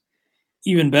stands.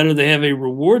 Even better, they have a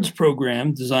rewards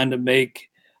program designed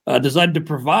to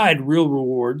provide real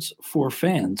rewards for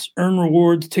fans. Earn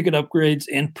rewards, ticket upgrades,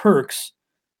 and perks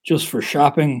just for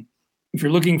shopping. If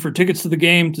you're looking for tickets to the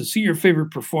game, to see your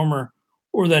favorite performer,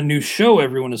 or that new show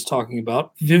everyone is talking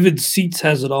about, Vivid Seats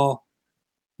has it all.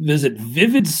 Visit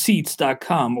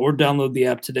vividseats.com or download the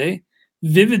app today.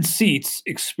 Vivid Seats,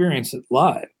 experience it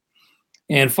live.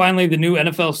 And finally, the new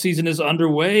NFL season is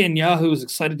underway, and Yahoo is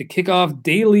excited to kick off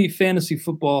daily fantasy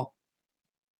football.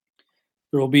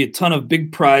 There will be a ton of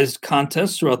big prized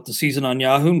contests throughout the season on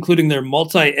Yahoo, including their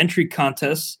multi-entry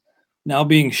contests now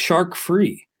being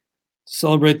shark-free. To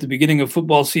celebrate the beginning of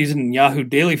football season and Yahoo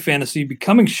Daily Fantasy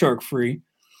becoming shark-free,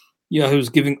 Yahoo is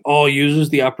giving all users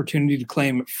the opportunity to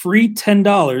claim free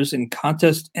 $10 in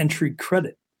contest entry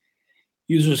credit.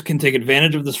 Users can take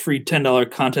advantage of this free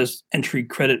 $10 contest entry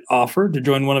credit offer to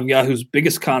join one of Yahoo's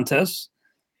biggest contests.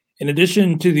 In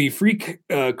addition to the free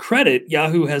credit,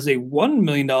 Yahoo has a $1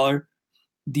 million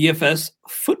DFS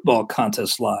football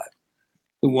contest live.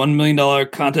 The $1 million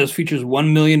contest features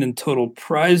 $1 million in total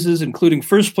prizes, including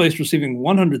first place receiving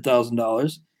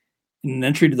 $100,000 and an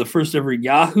entry to the first ever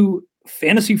Yahoo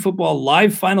Fantasy Football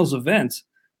Live Finals event,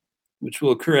 which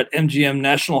will occur at MGM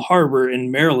National Harbor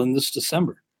in Maryland this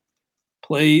December.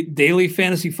 Play daily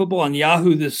fantasy football on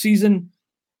Yahoo this season.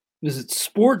 Visit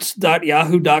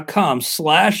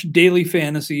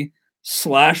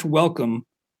sports.yahoo.com/dailyfantasy/welcome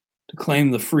to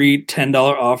claim the free $10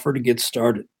 offer to get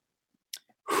started.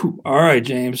 Whew. All right,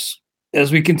 James,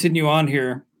 as we continue on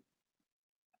here,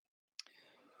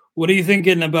 what are you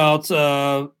thinking about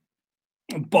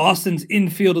Boston's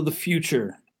infield of the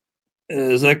future?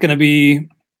 Is that going to be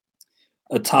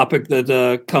a topic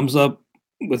that comes up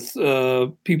with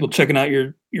people checking out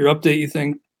your update, you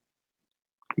think?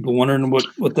 People wondering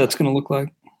what that's going to look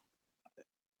like?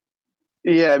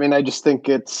 Yeah, I mean, I just think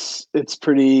it's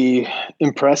pretty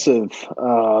impressive.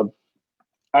 I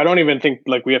don't even think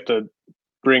like we have to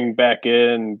bring back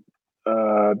in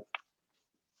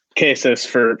Casas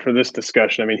for this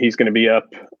discussion. I mean, he's going to be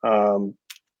up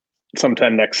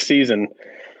sometime next season,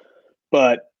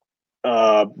 but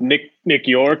Nick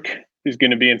York is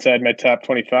going to be inside my top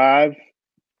 25.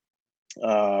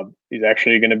 He's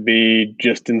actually going to be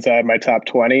just inside my top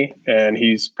 20, and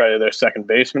he's probably their second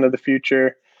baseman of the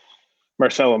future.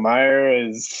 Marcelo Meyer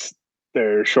is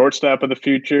their shortstop of the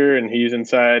future, and he's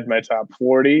inside my top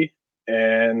 40.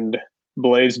 And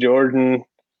Blaze Jordan,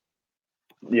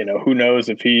 you know, who knows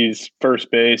if he's first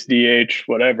base, DH,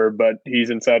 whatever, but he's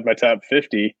inside my top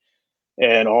 50.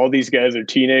 And all these guys are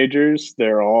teenagers.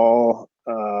 They're all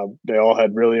they all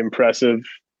had really impressive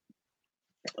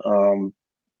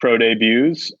pro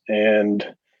debuts, and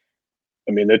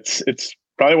I mean it's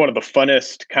probably one of the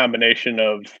funnest combination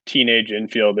of teenage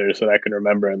infielders that I can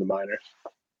remember in the minors.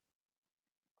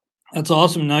 That's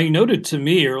awesome. Now, you noted to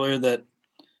me earlier that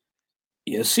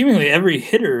seemingly every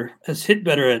hitter has hit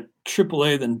better at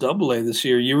AAA than AA this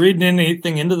year. You reading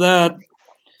anything into that?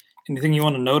 Anything you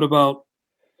want to note about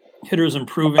hitters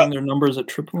improving their numbers at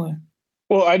AAA?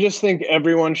 Well, I just think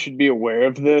everyone should be aware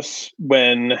of this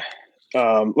when,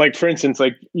 like, for instance,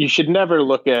 like you should never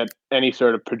look at any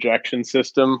sort of projection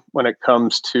system when it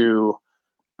comes to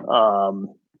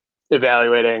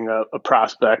evaluating a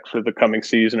prospect for the coming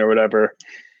season or whatever.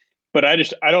 But I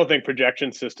don't think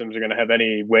projection systems are going to have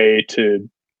any way to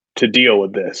deal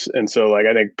with this. And so, like,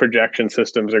 I think projection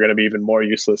systems are going to be even more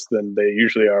useless than they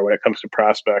usually are when it comes to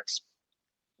prospects.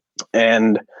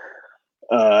 And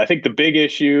I think the big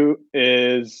issue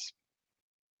is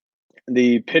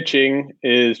the pitching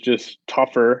is just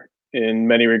tougher in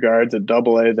many regards at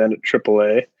AA than at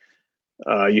AAA.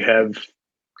 You have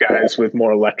guys with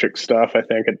more electric stuff, I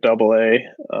think, at AA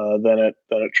than at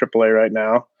AAA right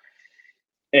now.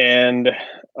 And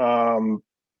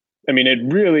I mean, it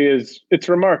really is. It's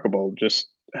remarkable just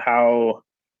how,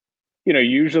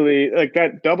 usually like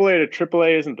that AA to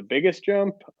AAA isn't the biggest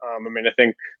jump. I mean, I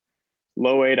think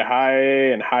low A to high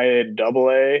A and high A to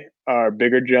AA are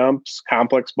bigger jumps.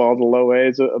 Complex ball to low A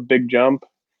is a big jump.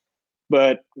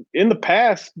 But in the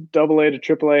past, AA to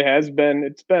AAA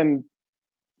it's been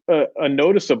a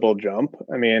noticeable jump.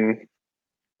 I mean,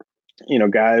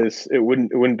 guys, it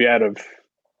wouldn't be out of,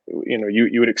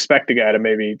 you would expect a guy to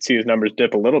maybe see his numbers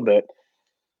dip a little bit.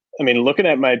 I mean, looking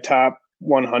at my top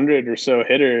 100 or so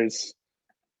hitters,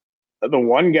 the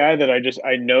one guy that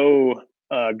I know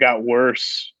got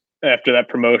worse after that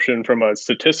promotion from a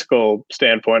statistical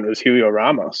standpoint was Julio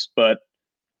Ramos, but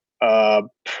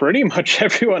pretty much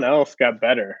everyone else got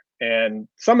better. And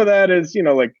some of that is,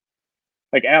 like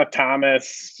Alek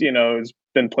Thomas, has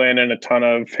been playing in a ton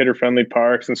of hitter-friendly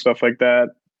parks and stuff like that.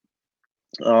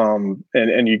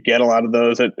 And you get a lot of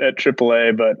those at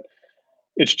AAA, but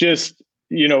it's just,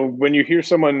 when you hear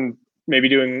someone maybe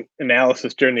doing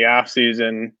analysis during the off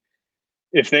season,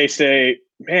 if they say,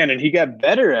 man, and he got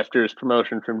better after his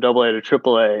promotion from AA to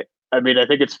AAA, I mean, I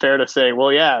think it's fair to say,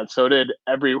 well, yeah, so did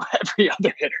every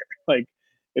other hitter. Like,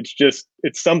 it's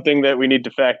something that we need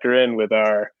to factor in with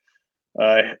our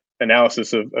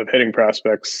analysis of hitting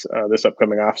prospects this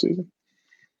upcoming offseason.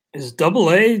 Is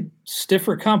AA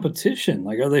stiffer competition?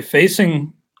 Like, are they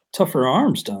facing tougher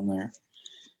arms down there?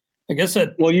 I guess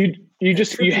that. Well, you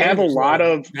have a lot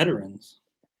of veterans.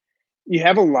 You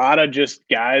have a lot of just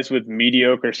guys with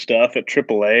mediocre stuff at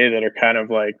AAA that are kind of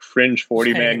like fringe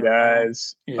 40-man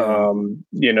guys.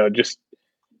 Yeah. Just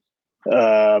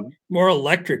more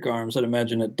electric arms, I'd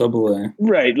imagine, at AA.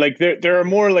 Right. Like there are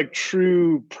more like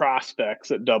true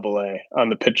prospects at AA on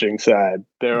the pitching side.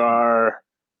 There are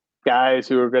guys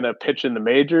who are going to pitch in the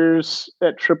majors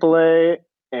at AAA,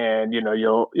 and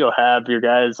you'll have your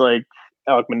guys like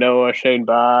Alek Manoah, Shane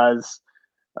Baz,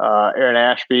 Aaron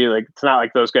Ashby. Like, it's not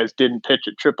like those guys didn't pitch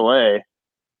at AAA,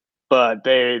 but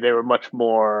they were much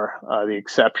more the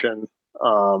exception.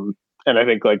 And I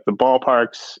think like the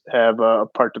ballparks have a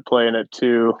part to play in it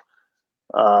too.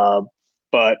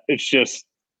 But it's just,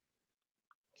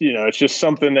 it's just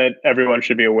something that everyone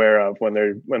should be aware of when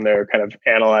they're kind of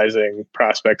analyzing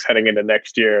prospects heading into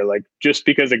next year. Like, just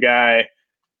because a guy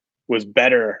was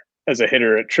better as a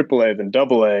hitter at AAA than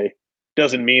AA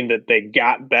doesn't mean that they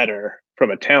got better from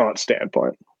a talent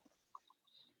standpoint.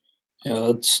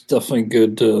 Yeah, that's definitely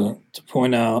good to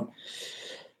point out.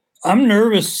 I'm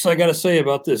nervous, I got to say,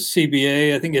 about this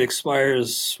CBA. I think it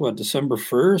expires, December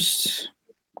 1st?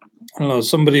 I don't know,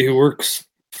 somebody who works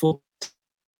full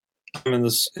time in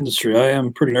this industry, I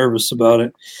am pretty nervous about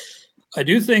it. I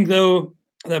do think, though,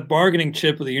 that bargaining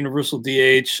chip of the universal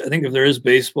DH, I think if there is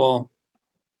baseball,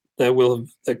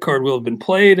 that card will have been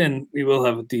played and we will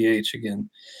have a DH again.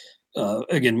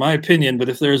 Again, my opinion, but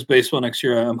if there is baseball next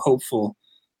year, I'm hopeful.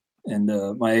 And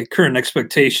my current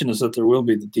expectation is that there will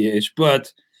be the DH.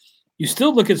 But you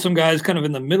still look at some guys kind of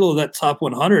in the middle of that top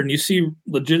 100 and you see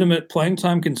legitimate playing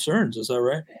time concerns. Is that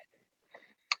right?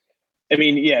 I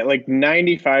mean, yeah, like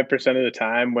 95% of the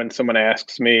time when someone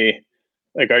asks me,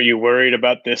 like, are you worried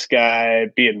about this guy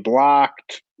being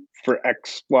blocked for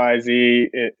X, Y, Z?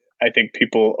 I think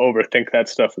people overthink that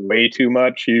stuff way too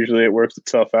much. Usually it works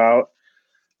itself out.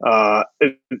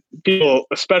 People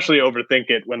especially overthink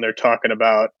it when they're talking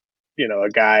about, a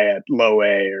guy at low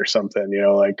A or something,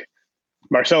 like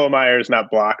Marcelo Meyer is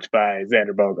not blocked by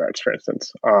Xander Bogaerts, for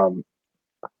instance.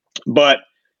 But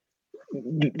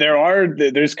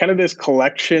there's kind of this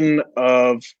collection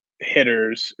of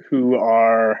hitters who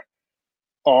are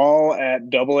all at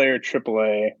AA or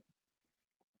AAA,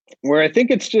 where I think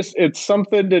it's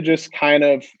something to just kind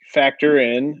of factor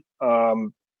in.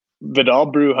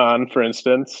 Vidal Brujan, for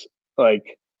instance,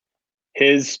 like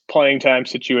his playing time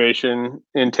situation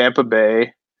in Tampa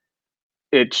Bay,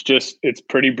 it's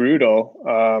pretty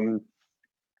brutal.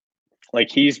 Like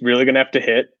he's really going to have to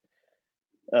hit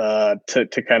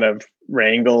to kind of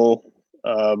wrangle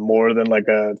more than like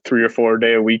a 3 or 4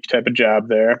 day a week type of job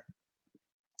there.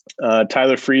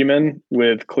 Tyler Freeman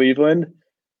with Cleveland.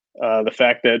 The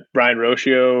fact that Brian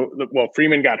Rocio,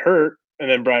 Freeman got hurt, and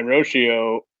then Brian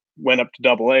Rocio went up to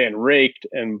Double-A and raked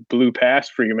and blew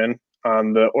past Freeman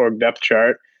on the org depth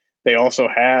chart. They also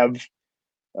have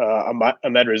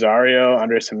Ahmed Rosario,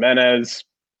 Andres Jimenez.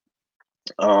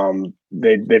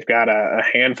 They've got a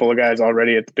handful of guys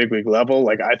already at the big league level.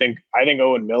 Like I think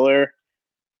Owen Miller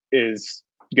is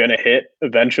gonna hit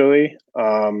eventually.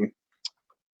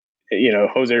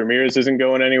 Jose Ramirez isn't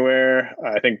going anywhere.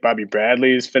 I think Bobby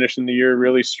Bradley's finishing the year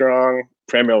really strong.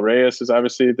 Franmil Reyes is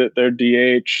obviously their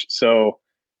DH. So,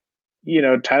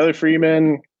 Tyler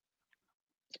Freeman,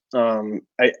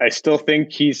 I still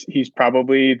think he's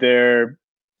probably their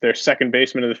second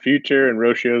baseman of the future, and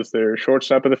Rocio's their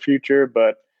shortstop of the future.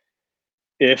 But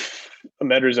if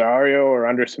Ahmed Rosario or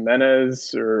Andres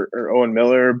Jimenez or Owen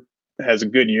Miller has a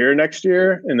good year next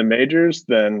year in the majors,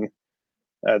 then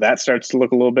that starts to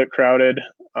look a little bit crowded.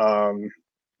 And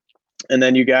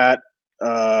then you got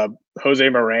Jose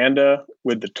Miranda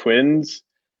with the Twins.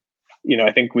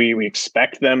 I think we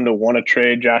expect them to want to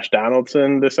trade Josh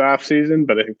Donaldson this offseason,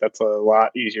 but I think that's a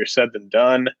lot easier said than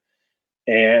done.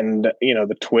 And,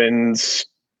 the Twins,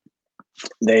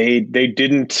 they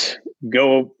didn't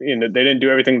go, they didn't do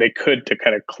everything they could to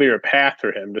kind of clear a path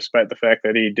for him, despite the fact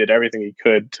that he did everything he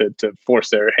could to force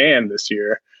their hand this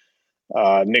year.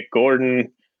 Nick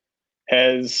Gordon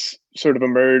has sort of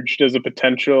emerged as a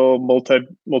potential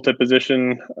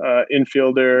multi-position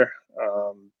infielder.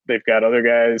 They've got other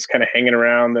guys kind of hanging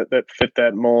around that fit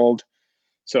that mold.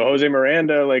 So Jose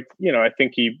Miranda, I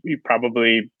think he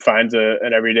probably finds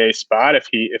an everyday spot if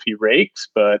he rakes,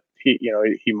 but he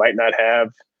might not have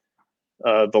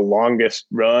the longest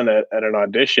run at an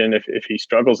audition if he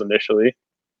struggles initially.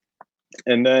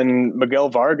 And then Miguel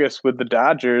Vargas with the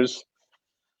Dodgers,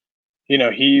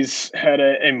 he's had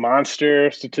a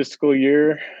monster statistical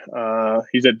year.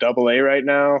 He's at Double-A right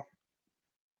now,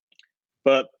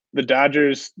 but the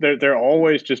Dodgers, they're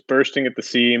always just bursting at the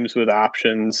seams with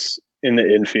options in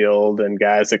the infield and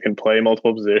guys that can play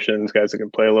multiple positions, guys that can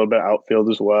play a little bit outfield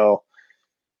as well.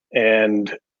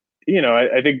 And,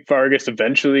 I think Vargas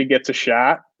eventually gets a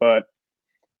shot, but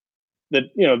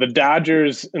the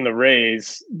Dodgers and the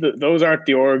Rays, those aren't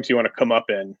the orgs you want to come up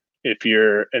in if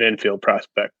you're an infield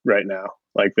prospect right now.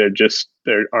 Like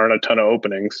there aren't a ton of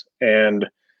openings. And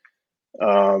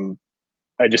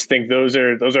I just think those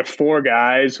are 4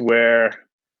 guys where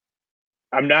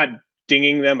I'm not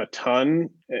dinging them a ton,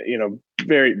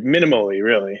 very minimally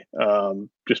really,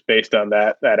 just based on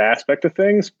that aspect of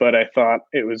things. But I thought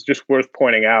it was just worth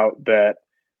pointing out that,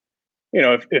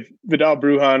 if Vidal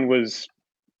Brujan was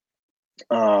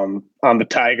on the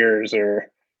Tigers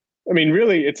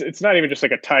really it's not even just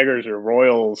like a Tigers or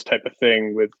Royals type of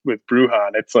thing with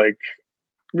Brujan. It's like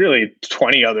really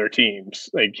 20 other teams.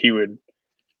 Like he would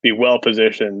be well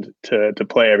positioned to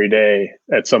play every day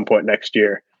at some point next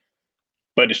year.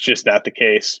 But it's just not the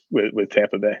case with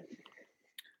Tampa Bay.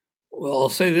 Well, I'll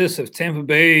say this. If Tampa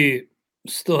Bay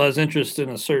still has interest in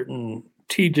a certain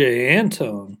TJ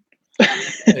Antone,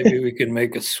 maybe we can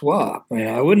make a swap. I mean,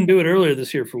 I wouldn't do it earlier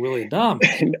this year for Willy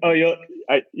Adames. Oh,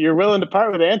 you're willing to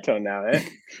part with Antone now, eh?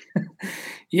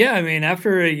 Yeah, I mean,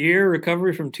 after a year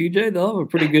recovery from TJ, they'll have a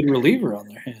pretty good reliever on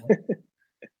their hands.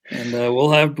 And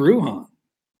we'll have Brujan.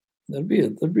 That'd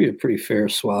be a pretty fair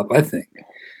swap, I think.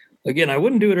 Again, I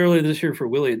wouldn't do it earlier this year for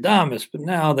Willy Adames, but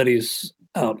now that he's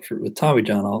out with Tommy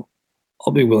John,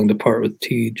 I'll be willing to part with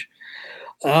Tej.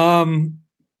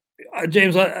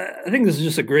 James, I think this is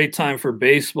just a great time for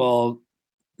baseball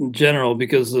in general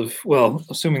because of,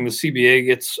 assuming the CBA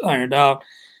gets ironed out,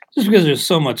 just because there's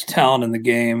so much talent in the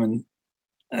game. And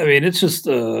I mean, it's just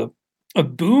a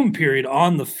boom period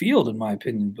on the field, in my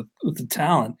opinion, with the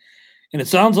talent. And it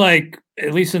sounds like,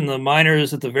 at least in the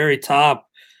minors at the very top,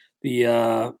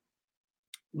 the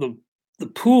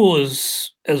pool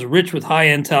is as rich with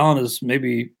high-end talent as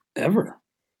maybe ever.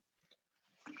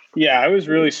 Yeah, I was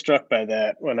really struck by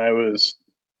that when I was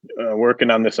working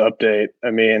on this update.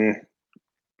 I mean,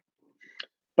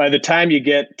 by the time you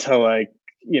get to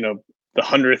the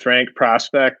 100th ranked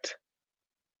prospect,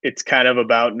 it's kind of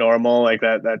about normal. Like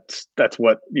that's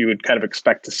what you would kind of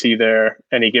expect to see there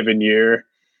any given year.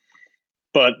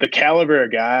 But the caliber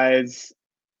of guys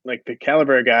like the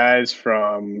caliber of guys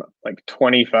from like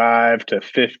 25 to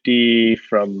 50,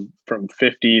 from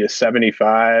 50 to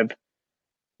 75,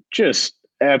 just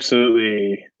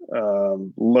absolutely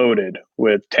loaded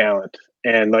with talent.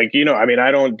 And like, I mean,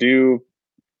 I'm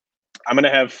going to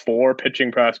have 4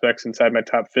 pitching prospects inside my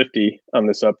top 50 on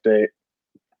this update.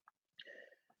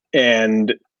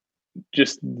 And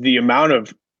just the amount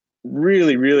of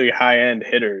really, really high-end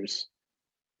hitters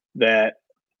that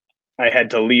I had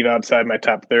to leave outside my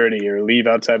top 30 or leave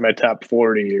outside my top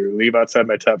 40 or leave outside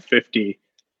my top 50. It's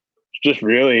just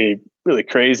really, really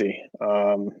crazy.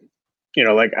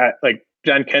 Like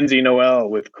John Kenzie Noel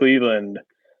with Cleveland.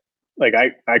 Like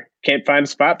I can't find a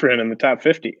spot for him in the top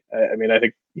 50. I mean, I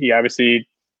think he obviously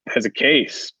has a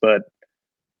case, but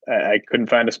I couldn't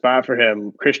find a spot for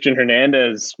him. Christian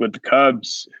Hernandez with the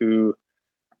Cubs, who,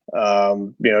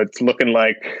 it's looking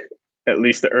like at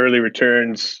least the early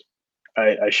returns.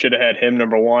 I should have had him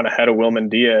number 1 ahead of Wilman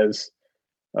Diaz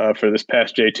for this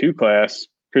past J2 class.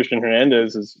 Christian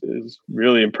Hernandez is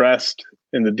really impressed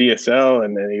in the DSL,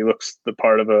 and he looks the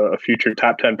part of a future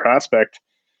top 10 prospect.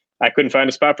 I couldn't find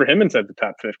a spot for him inside the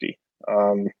top 50.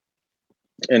 And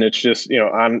it's just,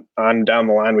 on down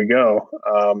the line we go.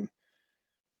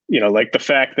 Like the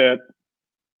fact that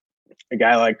a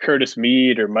guy like Curtis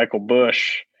Mead or Michael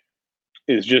Busch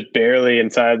is just barely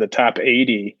inside the top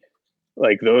 80.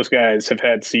 Like those guys have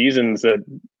had seasons that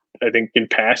I think in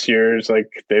past years,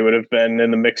 like they would have been in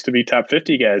the mix to be top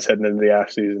 50 guys heading into the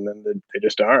offseason, and they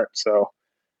just aren't. So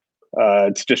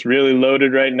it's just really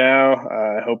loaded right now.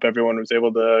 I hope everyone was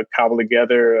able to cobble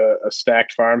together a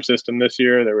stacked farm system this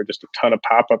year. There were just a ton of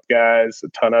pop-up guys, a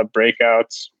ton of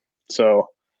breakouts. So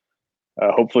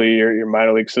hopefully your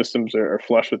minor league systems are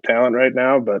flush with talent right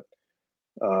now, but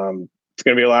it's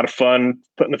going to be a lot of fun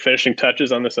putting the finishing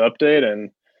touches on this update.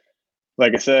 And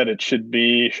like I said, it should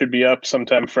be up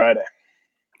sometime Friday.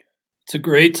 It's a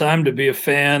great time to be a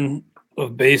fan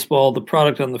of baseball. The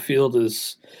product on the field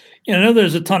is, I know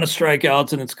there's a ton of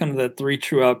strikeouts and it's kind of that 3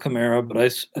 true outcome era, but I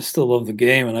still love the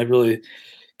game. And I really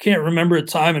can't remember a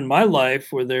time in my life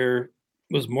where there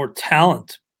was more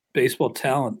talent, baseball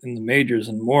talent in the majors,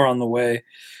 and more on the way.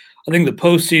 I think the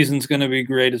postseason is going to be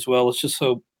great as well. Let's just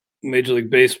hope Major League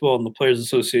Baseball and the Players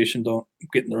Association don't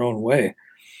get in their own way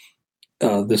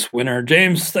this winter.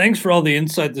 James, thanks for all the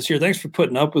insight this year. Thanks for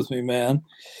putting up with me, man.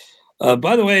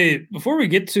 By the way, before we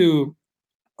get to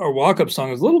our walk-up song,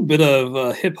 there's a little bit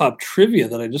of hip-hop trivia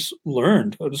that I just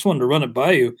learned. I just wanted to run it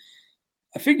by you.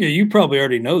 I figure you probably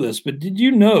already know this, but did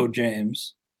you know,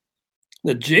 James,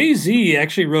 that Jay-Z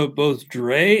actually wrote both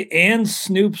Dre and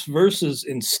Snoop's verses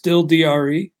in Still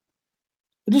D.R.E.?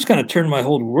 It just kind of turned my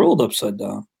whole world upside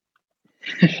down.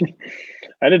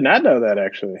 I did not know that,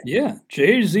 actually. Yeah,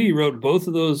 Jay-Z wrote both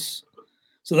of those.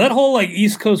 So that whole like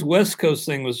East Coast, West Coast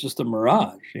thing was just a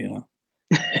mirage,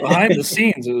 Behind the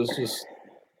scenes, it was just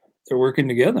they're working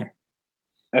together.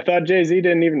 I thought Jay-Z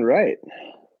didn't even write.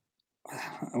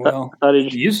 Well, I thought he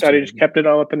just kept it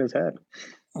all up in his head.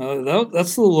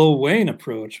 That's the Lil Wayne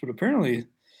approach, but apparently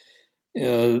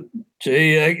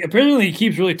apparently he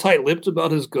keeps really tight-lipped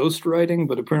about his ghostwriting,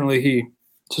 but apparently he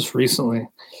just recently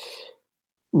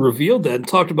revealed that and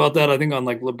talked about that, I think, on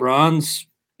like LeBron's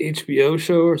HBO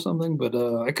show or something, but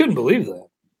I couldn't believe that.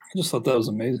 I just thought that was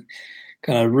amazing.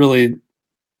 Kind of really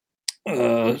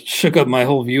shook up my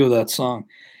whole view of that song.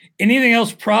 Anything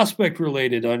else prospect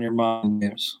related on your mind,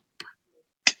 James?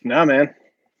 No, man.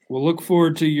 We'll look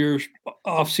forward to your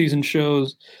off-season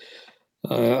shows.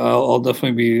 I'll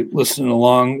definitely be listening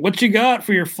along. What you got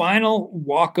for your final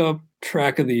walk-up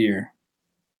track of the year?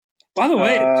 By the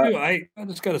way, too, I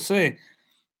just got to say,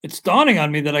 it's dawning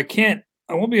on me that I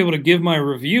won't be able to give my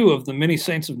review of the Many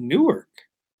Saints of Newark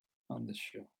on this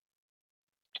show.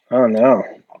 Oh, no.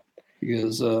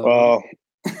 Because,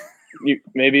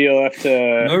 maybe you'll have to...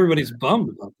 everybody's bummed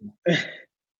about that.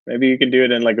 Maybe you can do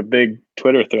it in like a big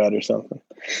Twitter thread or something.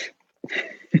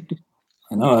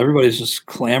 I know, everybody's just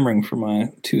clamoring for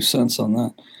my 2 cents on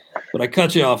that. But I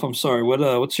cut you off. I'm sorry.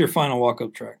 What's your final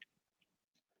walk-up track?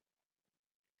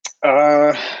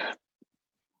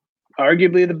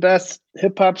 Arguably the best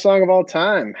hip-hop song of all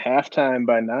time, Halftime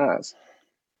by Nas.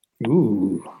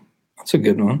 Ooh, that's a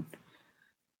good one.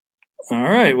 All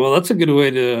right, well, that's a good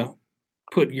way to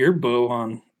put your bow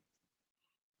on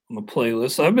the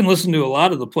playlist. I've been listening to a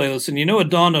lot of the playlists, and what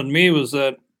dawned on me was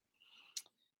that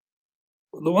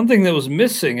the one thing that was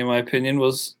missing, in my opinion,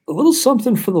 was a little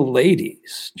something for the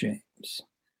ladies, James,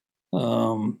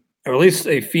 or at least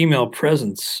a female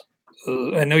presence.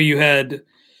 I know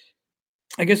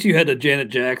I guess you had a Janet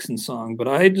Jackson song, but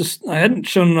I hadn't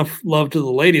shown enough love to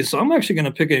the ladies, so I'm actually going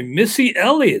to pick a Missy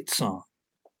Elliott song.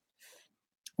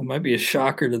 It might be a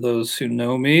shocker to those who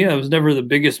know me. I was never the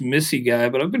biggest Missy guy,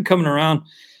 but I've been coming around.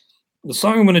 The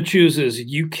song I'm going to choose is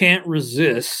You Can't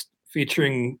Resist,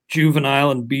 featuring Juvenile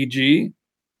and BG.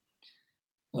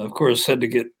 Of course, had to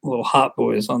get a little Hot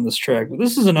Boys on this track, but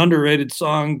this is an underrated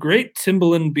song. Great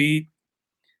Timbaland beat.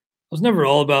 I was never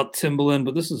all about Timbaland,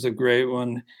 but this is a great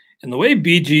one. And the way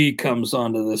BG comes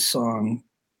onto this song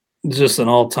is just an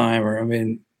all-timer. I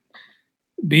mean,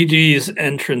 BG's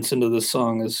entrance into this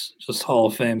song is just Hall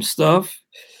of Fame stuff.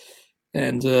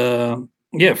 And free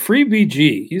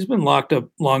BG. He's been locked up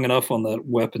long enough on that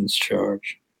weapons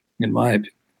charge, in my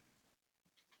opinion.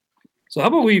 So how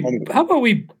about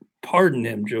we pardon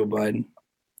him, Joe Biden,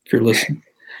 if you're listening?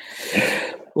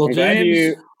 Well,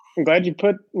 James, I'm glad you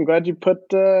put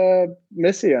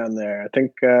Missy on there. I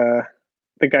think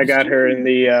I got her in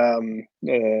the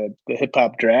hip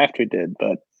hop draft we did,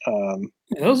 but that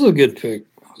was a good pick.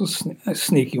 A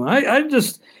sneaky one. I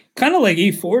just kind of like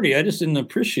E40. I just didn't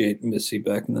appreciate Missy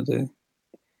back in the day.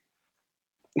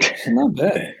 It's not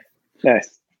bad.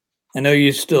 Nice. I know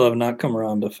you still have not come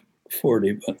around to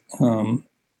 40, but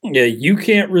You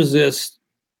Can't Resist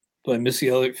by Missy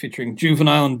Elliott featuring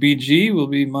Juvenile and BG will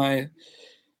be my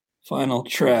final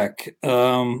track.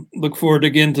 Look forward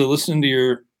again to listening to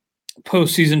your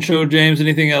postseason show, James.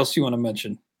 Anything else you want to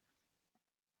mention?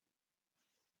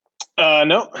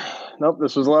 Nope.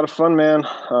 This was a lot of fun, man.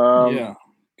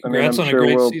 Congrats on a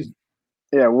great season.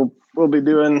 Yeah, we'll be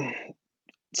doing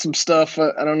some stuff.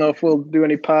 I don't know if we'll do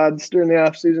any pods during the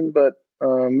off season, but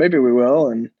maybe we will.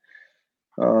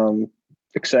 And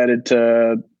excited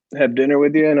to have dinner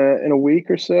with you in a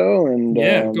week or so. And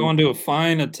going to a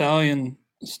fine Italian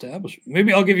establishment.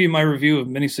 Maybe I'll give you my review of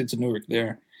Mini States of Newark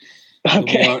there.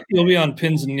 Okay. You'll be on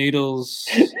Pins and Needles,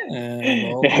 and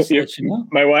I'll just let you know.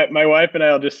 My wife and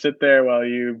I will just sit there while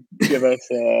you give us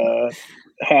a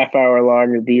half-hour-long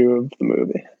review of the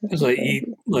movie. As I eat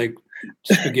like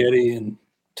spaghetti and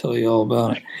tell you all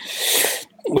about it.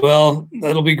 Well,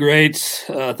 that'll be great.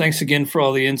 Thanks again for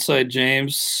all the insight,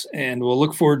 James, and we'll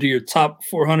look forward to your top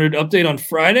 400 update on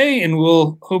Friday, and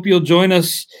we'll hope you'll join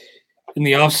us in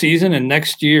the off season and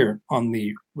next year on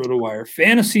the RotoWire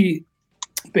Fantasy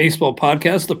Baseball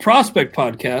Podcast, the Prospect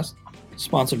Podcast,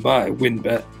 sponsored by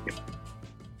WynnBET.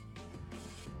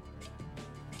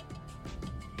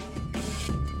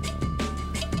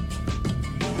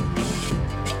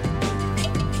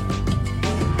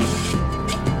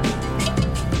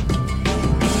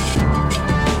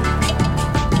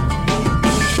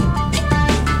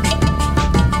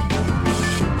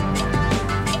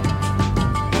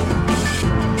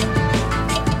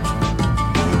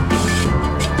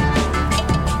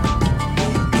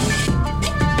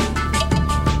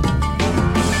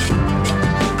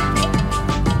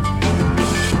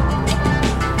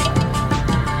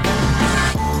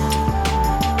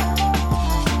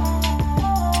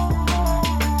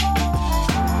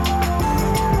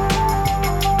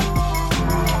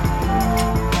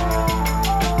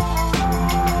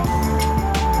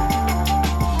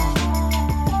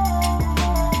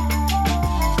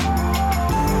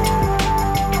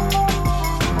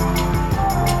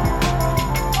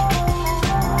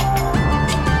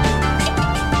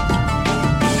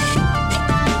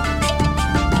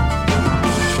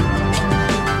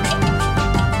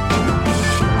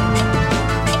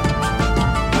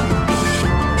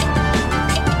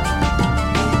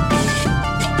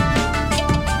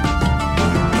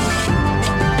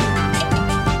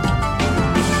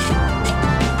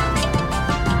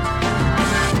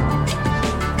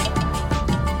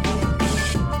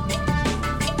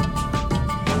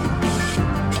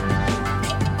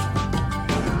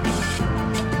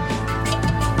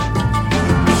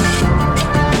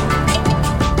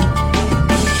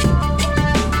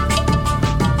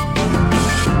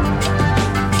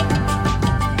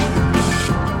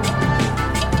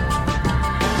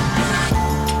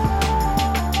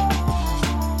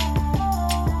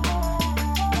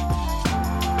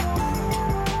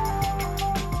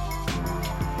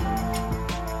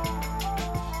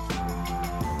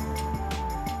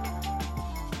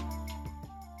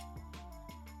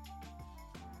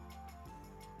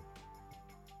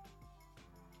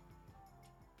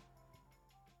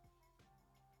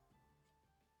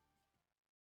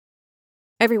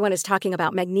 Everyone is talking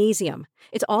about magnesium.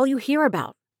 It's all you hear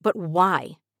about. But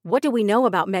why? What do we know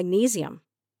about magnesium?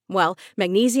 Well,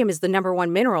 magnesium is the number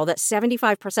one mineral that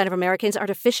 75% of Americans are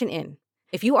deficient in.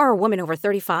 If you are a woman over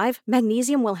 35,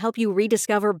 magnesium will help you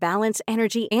rediscover balance,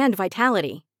 energy, and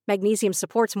vitality. Magnesium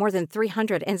supports more than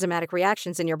 300 enzymatic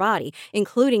reactions in your body,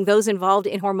 including those involved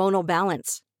in hormonal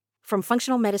balance. From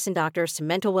functional medicine doctors to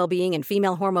mental well-being and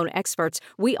female hormone experts,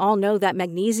 we all know that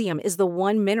magnesium is the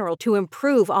one mineral to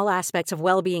improve all aspects of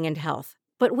well-being and health.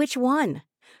 But which one?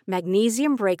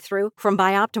 Magnesium Breakthrough from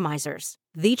Bioptimizers,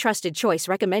 the trusted choice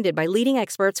recommended by leading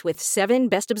experts with 7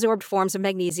 best-absorbed forms of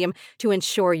magnesium to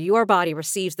ensure your body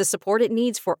receives the support it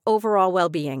needs for overall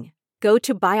well-being. Go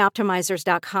to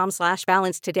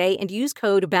bioptimizers.com/balance today and use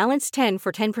code BALANCE10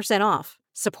 for 10% off.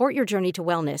 Support your journey to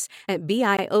wellness at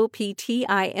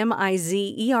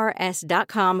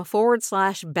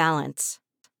bioptimizers.com/balance.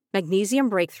 Magnesium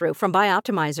Breakthrough from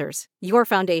Bioptimizers, your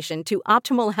foundation to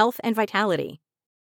optimal health and vitality.